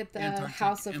upgraded the Antarctic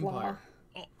House of Empire.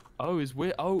 Law. Oh,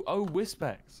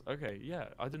 Wispex. Okay, yeah,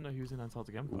 I didn't know he was in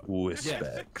Antarctic Empire.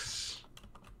 Wispex.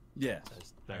 Yes.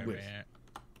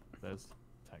 There's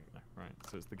Techno, right?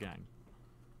 So it's the gang.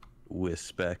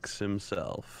 Wispex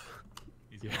himself.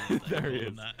 He's Yeah, got there he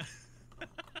is. that.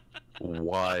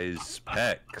 Wise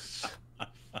Pex.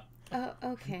 Oh,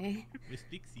 okay. Miss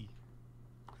Dixie.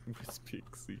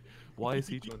 Wispexy. Why is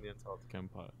he joining the Antarctic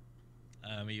Empire?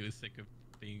 He was sick of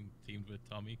being teamed with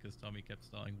Tommy because Tommy kept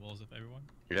starting wars with everyone.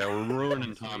 Yeah, we're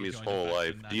ruining So he Tommy's joined the whole life.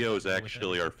 faction, now Dio's he's with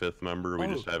actually him. our 5th member. We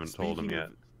just haven't told him speaking yet.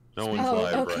 of- No one's Oh,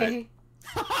 live, okay.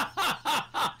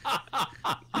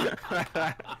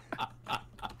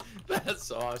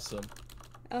 That's awesome.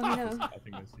 Oh no. I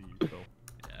think I see you, Phil.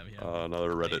 Yeah, we have right?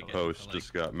 Another Reddit again post for, like,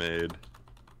 just got made.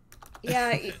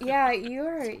 Yeah,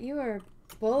 you are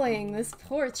bullying this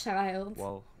poor child.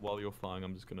 While you're flying,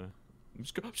 I'm just gonna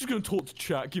talk to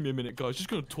chat. Give me a minute, guys. Just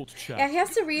gonna talk to chat. Yeah, he has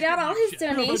to read out all his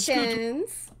I'm just gonna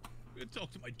donations. I'm gonna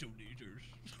talk to my donators.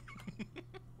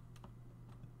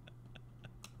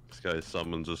 This guy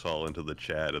summons us all into the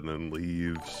chat and then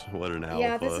leaves. What an alpha.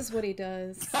 Yeah, this is what he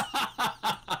does.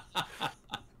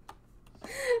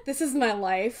 This is my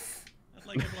life. I'd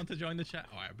like everyone to join the chat.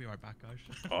 Alright, I'll be right back, guys.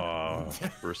 Oh,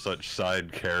 we're such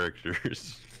side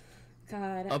characters.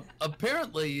 God.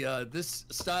 Apparently, this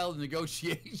style of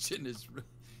negotiation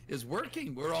is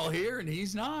working. We're all here and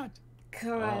he's not.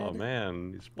 God. Oh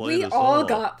man, he's playing We us all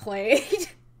got played.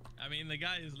 I mean, the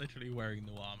guy is literally wearing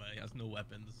no armor. He has no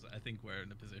weapons. I think we're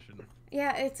in a position.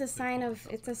 Yeah, it's a sign of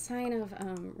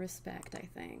respect, I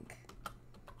think.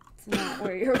 It's not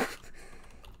where you're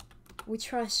We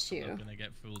trust you. Not gonna get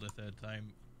fooled a third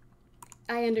time.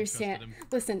 I understand. him.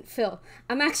 Listen, Phil,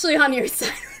 I'm actually on your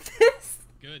side with this.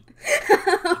 Good.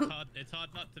 It's hard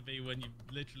not to be when you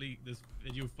literally there's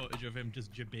video footage of him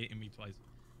just debating me twice.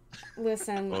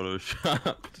 Listen,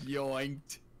 Photoshopped.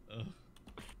 Yoinked. Ugh.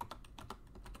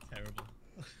 Terrible.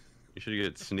 You should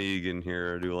get Sneeg in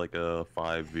here, do like a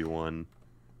 5v1.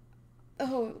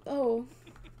 oh.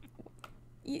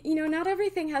 You know, not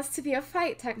everything has to be a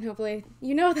fight, Technoblade.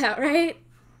 You know that, right?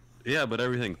 Yeah, but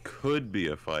everything could be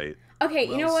a fight. Okay,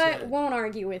 you Well know what? said. Won't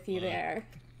argue with you there.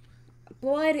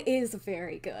 Blood is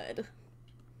very good.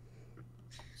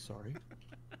 Sorry.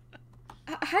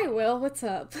 Hi, Will. What's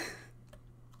up?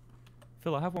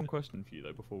 Phil, I have one question for you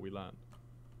though before we land.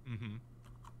 Mm-hmm. Do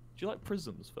you like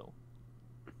prisms, Phil?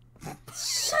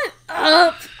 Shut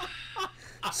up!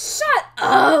 Shut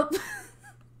up!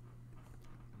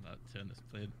 Not turn this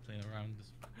plane around,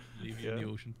 just leave you in the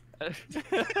ocean.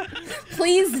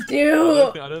 Please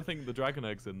do! I don't think the dragon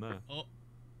egg's in there. Oh,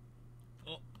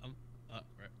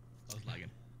 right. I was lagging.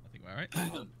 I think we're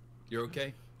alright. You're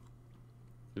okay?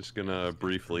 Just gonna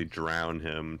briefly drown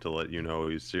him to let you know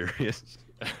he's serious.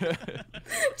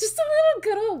 Just a little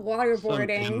good old Some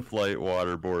waterboarding. in-flight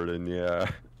waterboarding, yeah.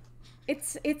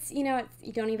 It's you know,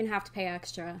 you don't even have to pay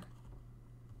extra.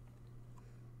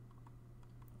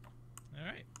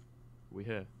 Alright, We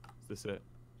here. Is this it?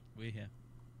 we're here.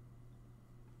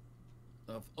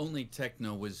 If only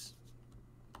Techno was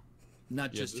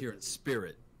not just here in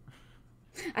spirit.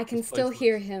 I can This still place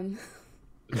hear him.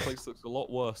 This place looks a lot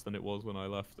worse than it was when I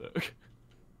left it.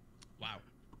 Wow.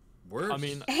 Worse. I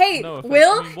mean, Hey, no offense,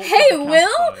 Will? I mean, what Hey, sort of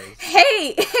Will?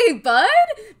 campfires? Hey, bud?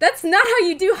 That's not how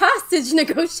you do hostage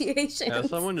negotiations. Yeah,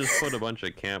 someone just put a bunch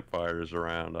of campfires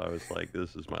around. I was like,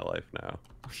 this is my life now.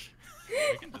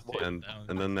 We can just take it And down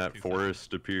and then that 2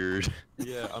 forest appeared.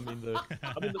 Yeah, I mean the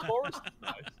forest is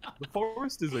nice. The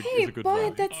forest is a Hey, good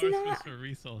bud, vibe. that's Forest was not... for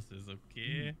resources,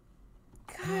 okay?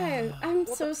 God, I'm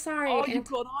so sorry. Oh, you've Ant-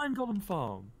 got an iron golem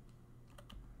farm.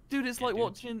 Dude, it's Yeah, like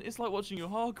dude. watching your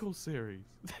hardcore series.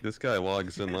 This guy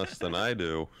logs in less than I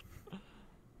do.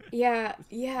 Yeah, This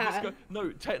yeah. guy, no,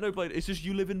 Technoblade, it's just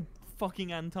you live in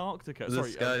fucking Antarctica. This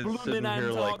Sorry, guy's bloomin' sitting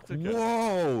here like, Antarctica.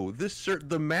 whoa,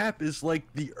 the map is like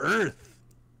the Earth.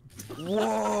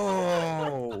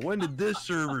 Whoa, when did this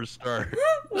server start?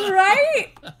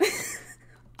 Right? This is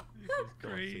Go on, see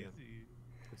crazy. him.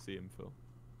 I see him, Phil.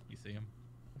 You see him?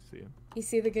 I see him. You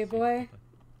see the good boy?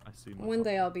 I see my One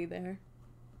day papa. I'll be there.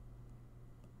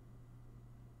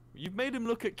 You've made him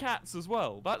look at cats as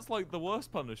well. That's like the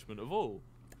worst punishment of all.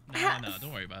 No,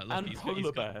 don't worry about it. Look, And he's polar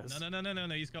got, bears. No.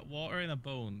 He's got water in a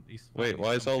bone. He's Wait,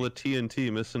 why is all the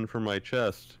TNT missing from my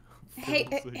chest? Hey,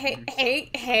 Phil's a hey, useless-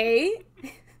 hey.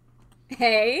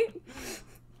 Hey.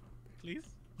 Please?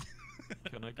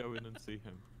 Can I go in and see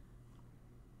him?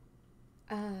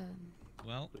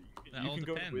 Well, You that all can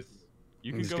go in depends. with.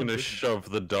 You can He's go gonna with me. shove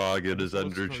the dog in his Let's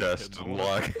under go with chest him. and I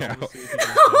wanna- walk I wanna out. see if he can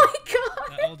Oh go. my god.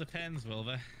 That all depends,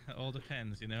 Wilbur. That all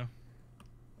depends, you know?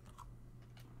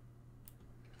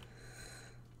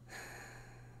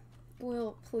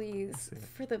 Will, please, see it.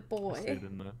 for the I see boy. it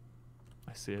in there.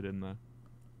 I see it in there.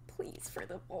 Please, for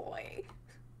the boy.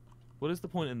 What is the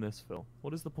point in this, Phil?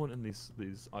 What is the point in these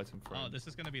item frames? Oh, this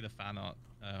is going to be the fan art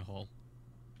hall.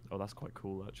 Oh, that's quite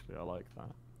cool actually. I like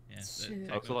that. Yeah, Shit.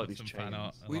 I also like put these some fan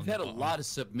art chains. We've along the had a bottom. lot of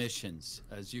submissions,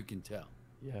 as you can tell.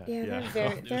 Yeah. Yeah, they're You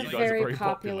very, guys are very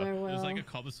popular, Will. There's like a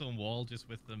cobblestone wall just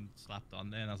with them slapped on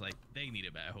there, and I was like, they need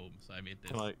a better home, so I made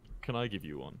this. Can I give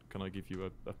you one? Can I give you a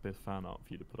bit of fan art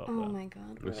for you to put up Oh there? my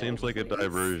god. It Will, seems like a please.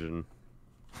 diversion.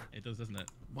 It does, doesn't it?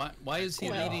 Why is he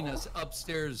Well. leading us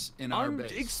upstairs in our I'm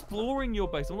base? exploring your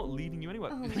base. I'm not leading you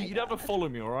anywhere. Oh my You'd have to God. follow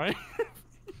me, alright?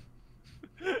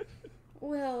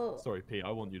 Will. Sorry, Pete.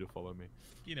 I want you to follow me.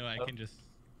 You know, I can just.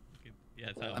 Yeah,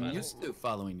 it's how I'm bad. used to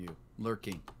following you,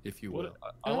 lurking, if you will.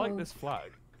 What, I like Oh. this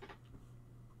flag.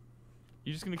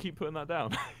 You just gonna keep putting that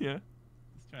down? Yeah.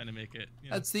 Just trying to make it. You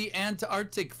know, That's the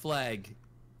Antarctic flag,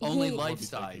 only Hey. I'll be life taking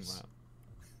size.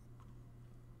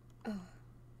 Oh,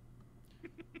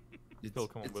 It's, Phil,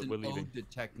 come on, it's we're an leaving. ode to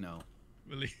techno.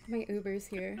 really. my Uber's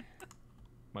here.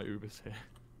 My Uber's here.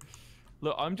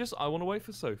 Look, I want to wait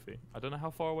for Sophie. I don't know how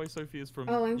far away Sophie is from.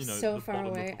 Oh, I'm you know, so the far bottom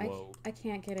away. Of the world. I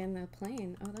can't get in the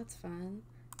plane. Oh, that's fun.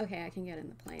 Okay, I can get in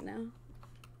the plane now.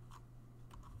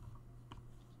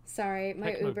 Sorry,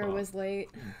 my Techno Uber bar. was late.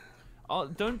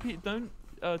 Don't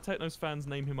Techno's fans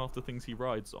name him after things he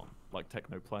rides on, like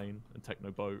Techno Plane and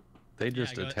Techno Boat. They I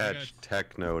just got- I attach got-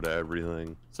 techno to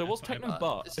everything. So what's That's Techno fine.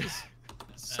 Butt? This is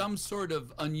some sort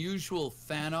of unusual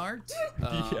fan art. Yeah.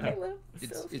 I love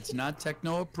It's not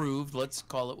techno approved. Let's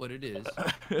call it what it is.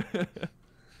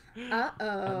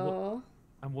 Uh-oh.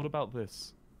 And what about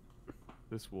this?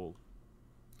 This wall.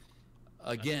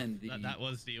 Again, the, That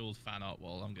was the old fan art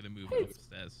wall. I'm gonna move it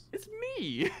upstairs. It's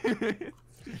me.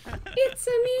 It's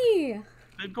a me.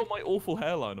 They've got my awful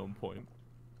hairline on point.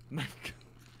 A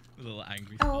little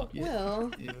angry Oh, spot.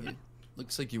 Will. it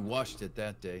looks like you washed it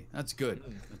that day. That's good.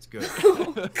 That's good.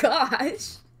 Oh,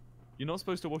 gosh. You're not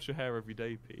supposed to wash your hair every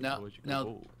day, Pete. Now- otherwise you go now-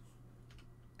 bald.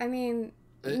 I mean,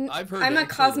 I've heard I'm a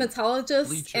actually cosmetologist,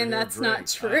 bleach your and hair that's gray. not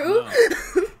true.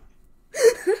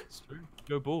 It's true.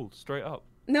 Go bald, straight up.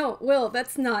 No, Will,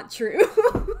 that's not true.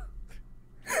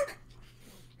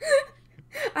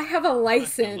 I have a The longer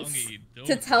license you don't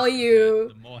to wash tell your hair, you.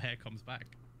 the more hair comes back.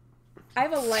 I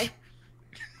have a license.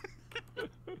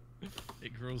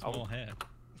 It grows Oh. more hair.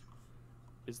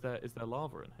 Is there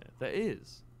lava in here? There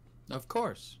is. Of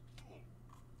course.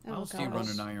 How Oh, else do you run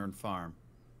gosh. an iron farm?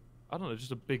 I don't know,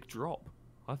 just a big drop.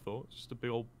 I thought just a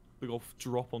big old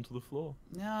drop onto the floor.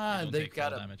 Nah, They don't they've take fall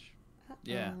got to. damage.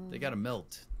 Yeah, they got to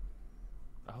melt.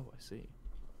 Oh, I see. You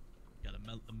gotta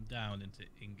melt them down into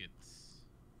ingots.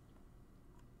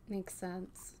 Makes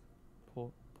sense.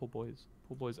 Poor boys.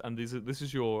 Poor boys. And this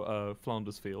is your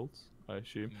Flanders Fields, I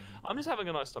assume. Mm. I'm just having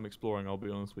a nice time exploring. I'll be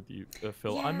honest with you,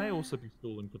 Phil. I may Yeah. also be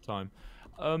stalling for time.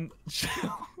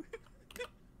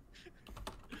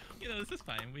 You know, this is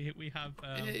fine. We have.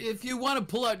 If you want to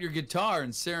pull out your guitar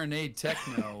and serenade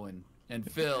techno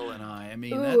and Phil and I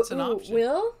mean Ooh, that's an ooh, option.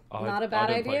 Will? I Not a bad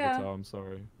don't play idea. guitar, I'm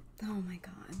sorry. Oh my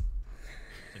god.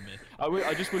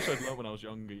 I just wish I'd learned when I was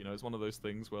younger. You know, it's one of those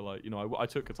things where, like, you know, I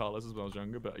took guitar lessons when I was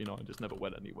younger, but you know, I just never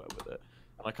went anywhere with it.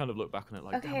 And I kind of look back on it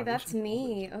like, okay, that's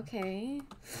me. Okay.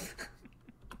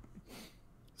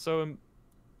 So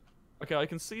okay, I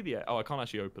can see the. Oh, I can't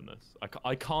actually open this.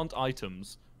 I can't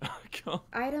items. I can't.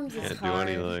 Items is Can't do hard.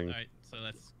 anything. Alright, so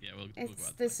let's, we'll go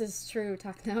out. This is true,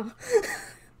 Techno.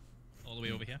 All the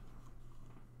way over here.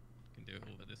 Can do it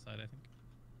over this side, I think.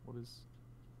 What is?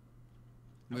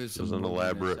 This is an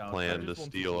elaborate plan to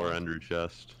steal our ender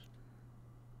chest.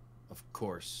 Of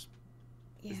course.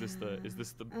 Yeah. Is this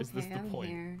the I'm point?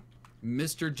 Here.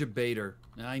 Mr. Jabater.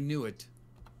 I knew it.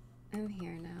 I'm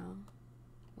here now.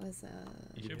 You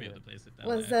should be able to place it down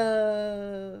Was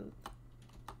there.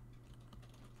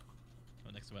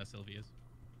 Oh, next to where Sylvie is.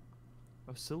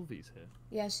 Oh, Sylvie's here.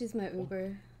 Yeah, she's my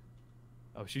Uber.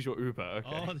 Oh, she's your Uber. Okay.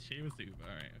 Oh, she was the Uber.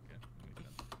 Alright, okay.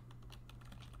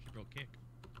 She brought cake.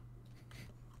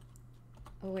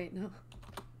 Oh wait, no.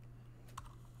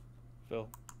 Phil.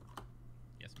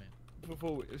 Yes, man.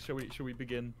 Before shall we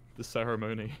begin the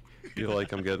ceremony? I feel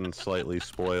like I'm getting slightly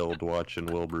spoiled watching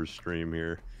Wilbur's stream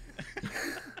here.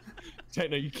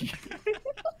 Techno, you keep.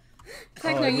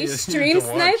 Techno, I you need stream to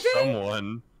watch sniping?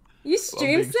 Someone. You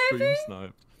stream sniping?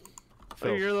 Sniped.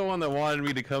 So you're the one that wanted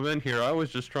me to come in here. I was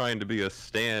just trying to be a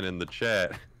stan in the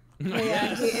chat. Oh,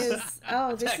 yeah, he is.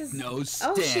 Oh, this Techno is.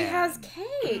 Oh, she has stan.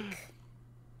 cake.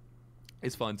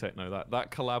 It's fine, Techno.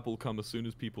 That collab will come as soon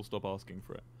as people stop asking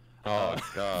for it. Oh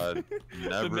God, The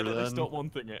never minute they then. stop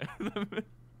wanting it.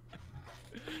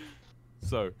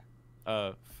 So,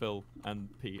 Phil and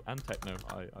P and Techno,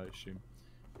 I assume,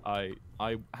 I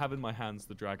have in my hands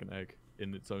the dragon egg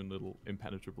in its own little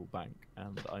impenetrable bank,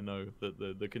 and I know that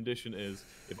the condition is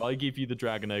if I give you the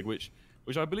dragon egg, which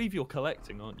I believe you're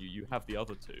collecting, aren't you? You have the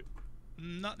other two.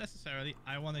 Not necessarily.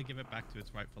 I want to give it back to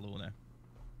its rightful owner.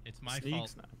 It's my Sneak fault.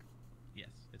 snack. Yes,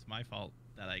 it's my fault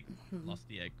that I lost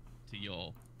the egg to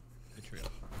your betrayal.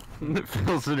 It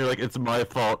feels in you're like it's my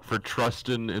fault for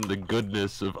trusting in the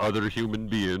goodness of other human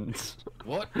beings.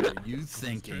 What are you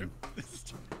thinking? This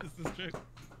is true.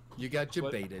 You got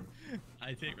Jabated.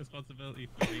 I take responsibility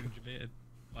for being debated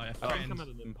by a I friend. think I'm at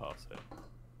an impasse here.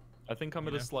 I think I'm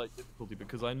at a slight difficulty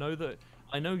because I know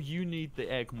you need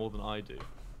the egg more than I do.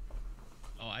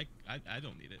 Oh, I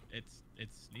don't need it.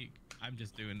 It's sneak. I'm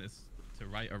just doing this to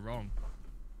right a wrong.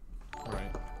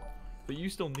 Right. But you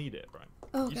still need it, right?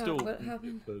 Oh You god, still what need it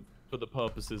happened? for the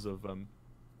purposes of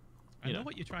I know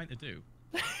what you're trying to do.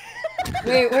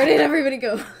 Wait, where did everybody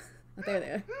go? Oh, there they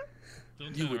are.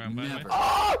 Don't You turn would around, by the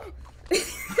way.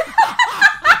 never.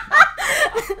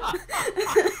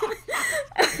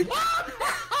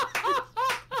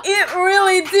 It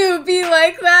really do be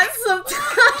like that sometimes.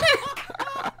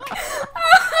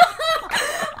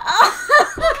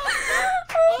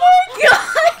 Oh my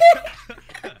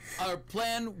god! Our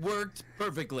plan worked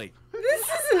perfectly. This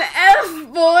is an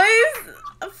F, boys.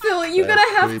 Phil, you That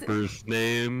gotta have to. creeper's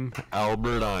name,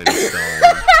 Albert Einstein.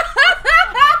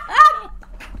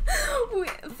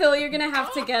 Phil, you're gonna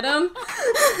have to get him.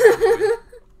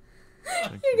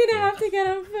 You're gonna have to get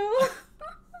him, Phil.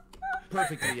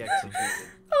 Perfectly executed.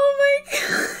 Oh my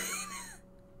god.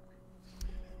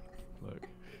 look.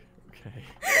 Okay.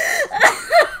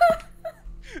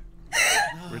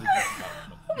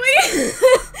 Wait.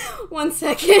 1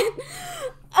 second.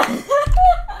 I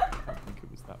don't think it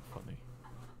was that funny.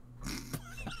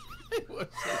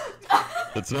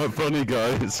 It's not funny,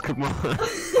 guys. Come on.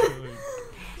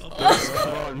 Oh, Come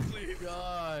on.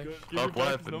 Gosh. Stop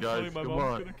laughing, guys. My Come mom's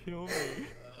on. gonna kill me.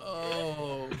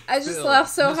 Oh. I just Phil, laughed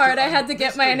so Mr. hard I had to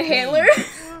get my Mr. inhaler.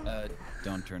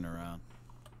 Don't turn around.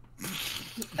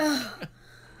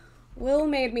 Will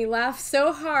made me laugh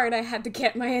so hard I had to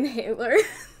get my inhaler.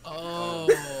 Oh,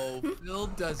 Phil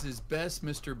does his best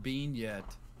Mr. Bean yet.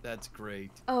 That's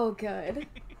great. Oh, good.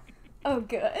 Oh,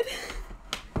 good.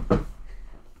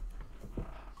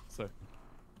 So,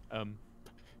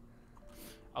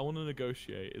 I want to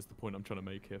negotiate. Is the point I'm trying to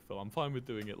make here, Phil? I'm fine with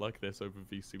doing it like this over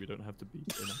VC. We don't have to be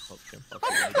in a podcast.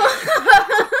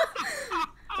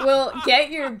 Will,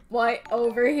 get your butt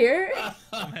over here.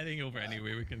 I'm heading over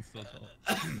anyway. We can still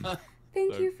talk.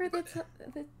 Thank So- you for the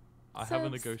I have a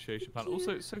subs. negotiation plan.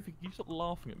 Also, Sophie, you stop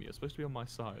laughing at me. You're supposed to be on my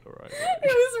side, all right? It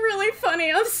was really funny.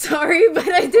 I'm sorry, but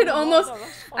I did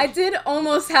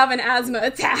almost have an asthma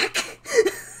attack.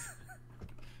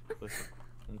 Listen,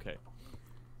 okay.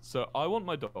 So I want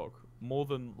my dog more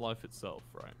than life itself,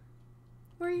 right?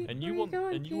 Where are you, And where you are want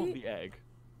going, and you want Pete? the egg,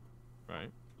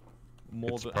 right?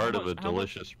 More It's than part how of much- a how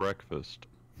much- delicious breakfast.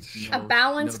 A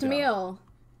balanced no doubt. meal.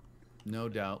 No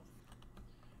doubt.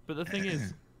 But the thing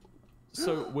is,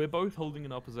 so we're both holding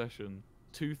in our possession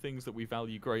two things that we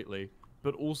value greatly,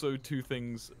 but also two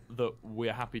things that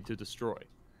we're happy to destroy.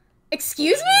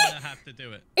 Excuse I me? don't wanna have to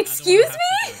do it. Excuse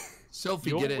me?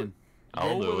 Sophie, You're get in.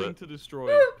 I'll You're do willing it. to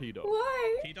destroy P-Dog.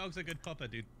 Why? P-Dog's a good pupper,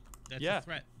 dude. That's Yeah. a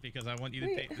threat because I want you to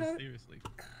Wait, take this how- seriously.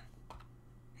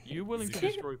 You're willing to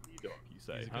Excuse- destroy P-Dog, you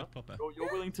say, He's a huh? good pupper.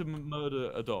 You're willing to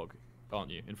murder a dog,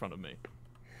 aren't you, in front of me?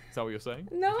 Is that what you're saying?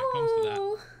 comes to that.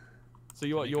 No. So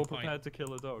you're make a point. prepared to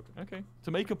kill a dog? Okay.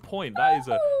 To make a point, that is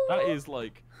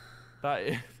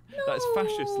that's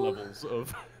fascist levels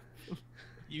of.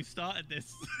 You started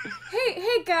this.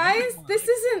 Hey guys, this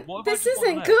isn't What if I this just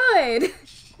want isn't an good.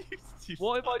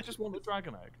 What if I just want the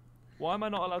dragon egg? Why am I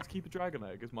not allowed to keep a dragon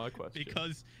egg? Is my question.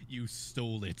 Because you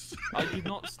stole it. I did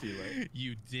not steal it.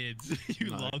 You did.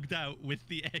 You No. logged out with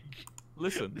the egg.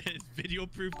 Listen, There's video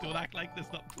proof. Don't act like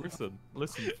there's not proof.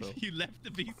 listen, Phil. You left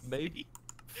the PC. Maybe,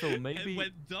 Phil, And maybe.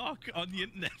 went dark on the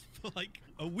internet for like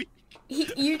a week.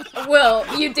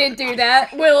 Will, you did do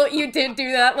that. Will, you did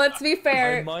do that. Let's be I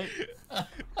fair. might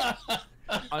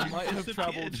have Disappeared.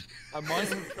 traveled. I might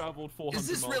have traveled 400 Is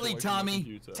this miles really away from the Tommy?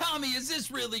 computer. Tommy, is this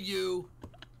really you?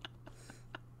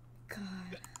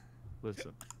 God.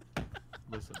 Listen.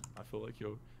 I feel like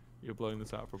you're blowing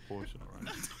this out of proportion,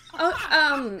 alright?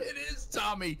 Oh, It is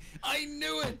Tommy. I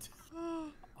knew it.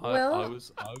 Will? I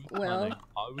was Will?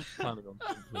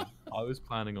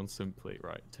 planning on simply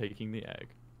right taking the egg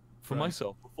for Right.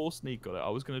 myself before Sneak got it. I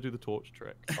was gonna do the torch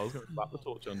trick. I was gonna slap the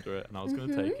torch under it and I was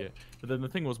gonna take it. But then the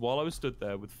thing was, while I was stood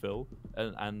there with Phil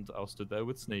and I was stood there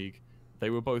with Sneak, they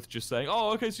were both just saying,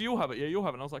 "Oh, okay, so you'll have it. Yeah, you'll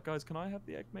have it." And I was like, "Guys, can I have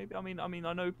the egg? Maybe. I mean,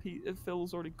 I know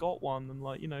Phil's already got one, and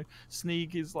like,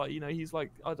 Sneak is like, he's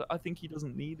like, I think he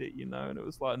doesn't need it, And it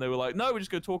was like, and they were like, "No, we're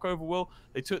just gonna talk over Will."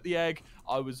 They took the egg.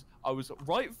 I was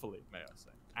rightfully, may I say,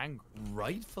 angry.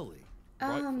 Rightfully.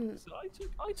 Rightfully. So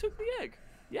I took the egg.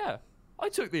 Yeah, I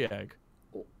took the egg.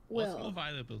 What's more Will.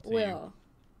 valuable to Will.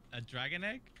 you? A dragon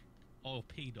egg or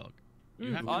P-Dog? Mm,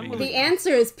 You have to I'm make willing- The answer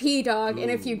is P-Dog, and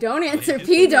if you don't answer The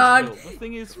P-Dog, The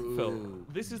thing is, Phil,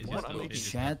 this is Is what this I'm the- making.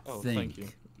 Chat Oh, think. thank you.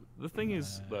 The thing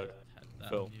is, though, that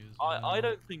Phil, on you as I well.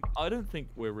 don't think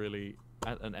we're really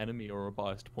at an enemy or a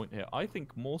biased point here. I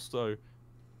think more so,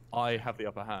 I have the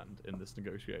upper hand in this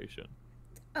negotiation.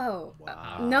 oh,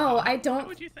 Wow. no, I Why don't.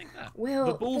 would you think that? Will,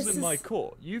 The ball's this in my is-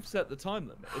 court. You've set the time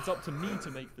limit. It's up to me to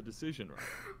make the decision, right?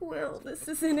 Will, this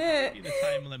isn't it. Give you the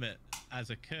time limit as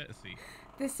a courtesy.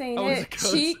 This ain't Oh, it's a it.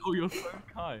 curse. Cheat. Oh, you're so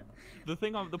kind. The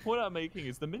point I'm making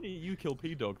is the minute you kill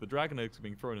P-Dog, the dragon eggs are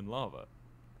being thrown in lava.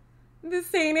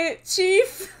 This ain't it, Chief.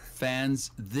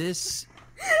 Fans, this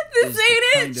This is the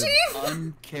ain't kind it, of Chief.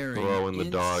 uncaring, Throwing the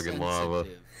dog in lava.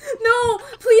 insensitive- No,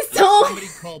 please Would don't. somebody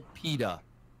call PETA?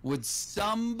 Would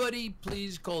somebody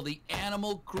please call the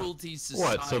Animal Cruelty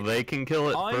Society? What? So they can kill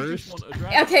it I first? just want a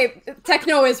dragon. Okay,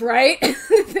 Techno is right.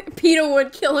 PETA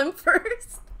would kill him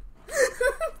first.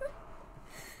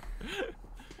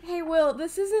 Hey, Will,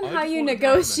 this isn't I how just you want a dragon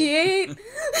egg. negotiate.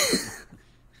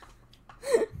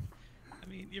 I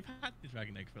mean, you've had the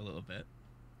dragon egg for a little bit.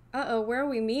 Uh-oh, where are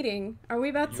we meeting? Are we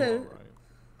about You to... are right.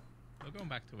 We're going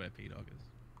back to where P-Dog is.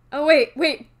 Oh, wait.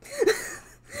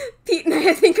 Pete and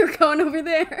I think are going over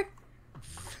there.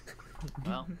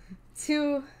 Well,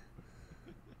 Two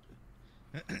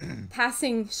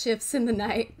passing ships in the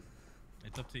night.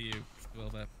 It's up to you,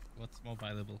 Wilbur. What's more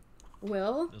valuable?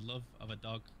 Will? The love of a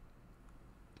dog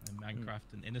in Minecraft,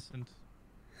 an innocent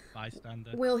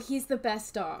bystander, Will, he's the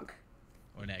best dog.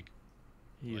 or an egg?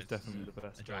 He Or is it's definitely the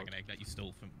best. A dragon egg that you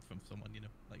stole from someone,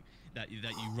 like that you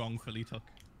wrongfully took.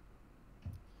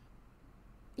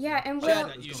 Yeah, and Will...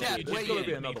 Chat, you Chat, just wait got in.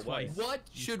 me another way. twice. what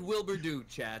should Wilbur do,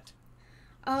 chat?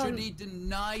 Should he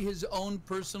deny his own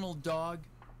personal dog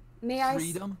may I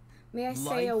freedom?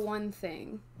 say a life? one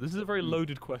thing? This is a very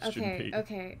loaded question, Okay, Pete.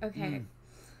 okay.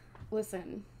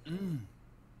 Listen. Mm.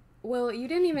 Will, you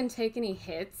didn't even take any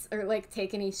hits or like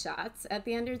take any shots at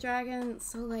the Ender Dragon,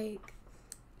 so like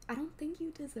I don't think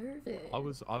you deserve it. I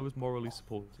was morally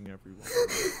supporting everyone.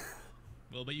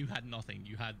 Well, but you had nothing.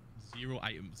 You had 0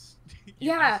 items. You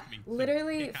Yeah, asked me to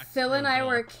literally pickaxe Phil through and a I door.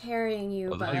 were carrying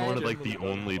you, I but think one of I- like the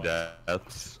only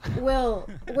deaths. Will,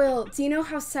 do you know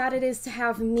how sad it is to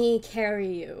have me carry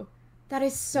you? That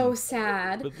is so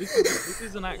sad. But this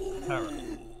is an act of terror.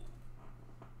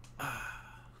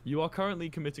 You are currently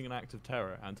committing an act of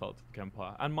terror, Antarctic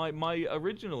Empire, and my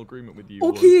original agreement with you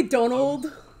Okay, was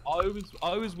Donald.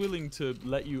 I was willing to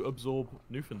let you absorb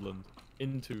Newfoundland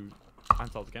into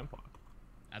Antarctic Empire.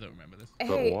 I don't remember this.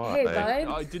 Hey, why? bud.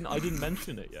 I didn't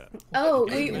mention it yet. Oh,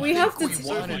 Okay, we have to. we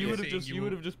So wanted you to would have say just you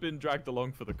would have just been dragged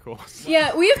along for the course.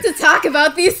 Yeah, we have to talk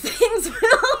about these things, Will.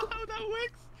 Oh, that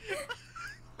works.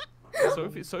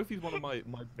 Sophie's one of my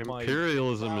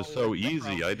Imperialism is so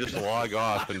easy. I just log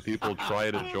off and people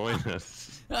try to join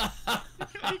us.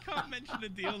 You can't mention a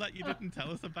deal that you didn't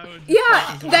tell us about.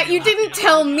 Yeah, that you didn't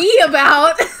tell me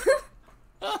about.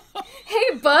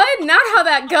 Hey, bud, not how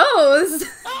that goes.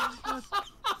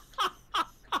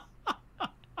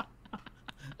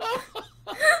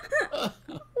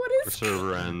 What The is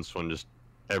server ends when just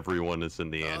everyone is in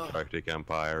the Antarctic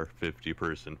Empire,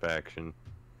 50-person faction.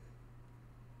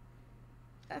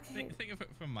 Okay. Think of it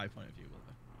from my point of view,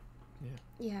 Wilbur.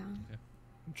 Yeah. Okay.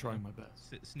 I'm trying my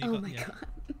best. Sneak Oh out my the egg, god.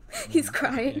 and He's then you take the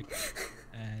crying. egg,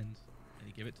 and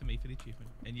you give it to me for the achievement.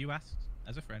 And you asked,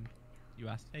 as a friend, you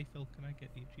asked, "Hey Phil, can I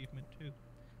get the achievement too?"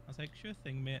 I was like, "Sure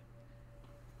thing, mate."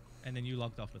 And then you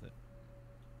logged off with it.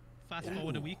 Fast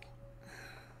forward a week.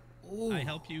 Ooh. I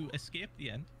help you escape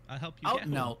the end. I help you Out get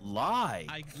and home. out lie.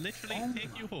 I literally Oh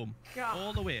take you home God.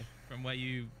 all the way from where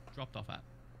you dropped off at.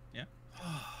 Yeah.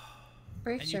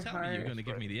 Breaks And you your tell me you're heart. going to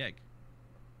give me the egg.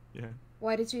 Yeah.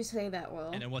 Why did you say that,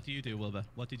 Will? And then what do you do, Wilbur?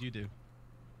 What did you do?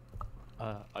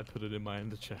 I put it in my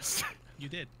ender chest. You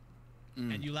did.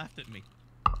 Mm. And you laughed at me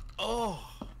Oh.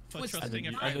 for Twist and trusting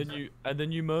then a you, friend. and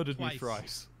then you murdered me Twice.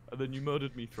 thrice. And then you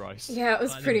murdered me thrice. Yeah, it was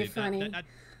Well, I pretty didn't- funny.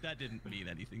 That didn't mean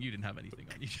anything. You didn't have anything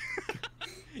on you.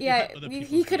 You Yeah, had other he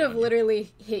people's could meat have on you.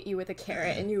 literally hit you with a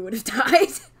carrot and you would have died.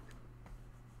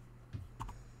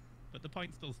 But the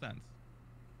point still stands.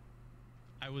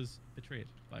 I was betrayed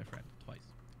by a friend twice.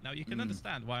 Now you can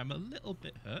understand why I'm a little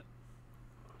bit hurt,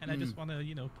 and I just want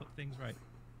to, put things right.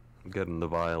 I'm getting the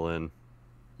violin.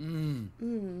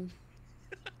 Mm.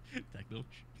 Techno.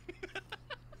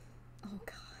 Oh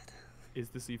god. Is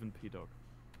this even P-Dog?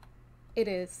 It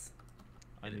is.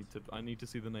 I need to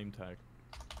see the name tag.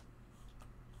 All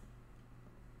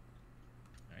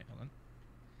right, hold on.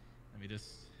 Let me just.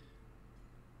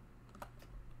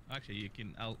 Actually, you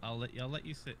can. I'll let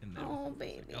you sit in there. Oh with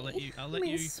me for a baby. sec. I'll let my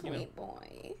you. sweet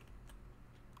boy.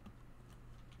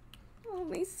 Oh,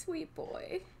 my sweet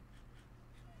boy.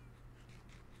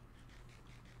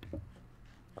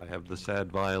 I have the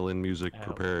sad violin music Ow.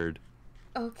 prepared.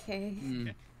 Okay.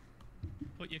 Mm.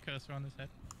 Put your cursor on his head.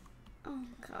 Oh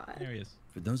god. There he is.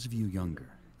 For those of you younger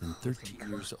than 13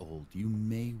 years old, you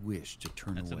may wish to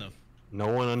turn That's away. enough. No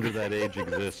one under that age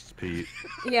exists, Pete.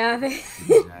 Yeah, they...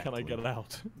 Exactly. Can I get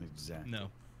out? Exactly. No.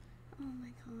 Oh my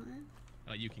god.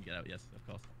 Oh, you can get out. Yes, of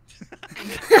course.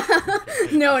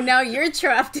 No, now you're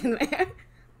trapped in there.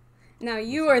 Now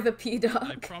you are the I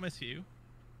P-Dog. promise you.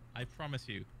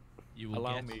 You will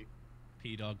Allow get me.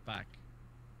 P-Dog back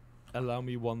Allow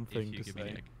me one if thing you to give me the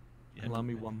say. egg. Yeah. Allow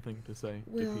me one thing to say. to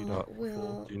Will, P-Dog.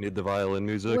 Will, Do you need the violin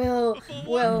music? Will.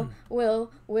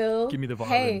 Give me the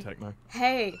Hey, violin techno.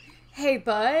 hey,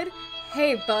 bud.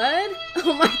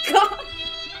 Oh my god.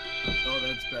 Oh,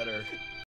 that's better.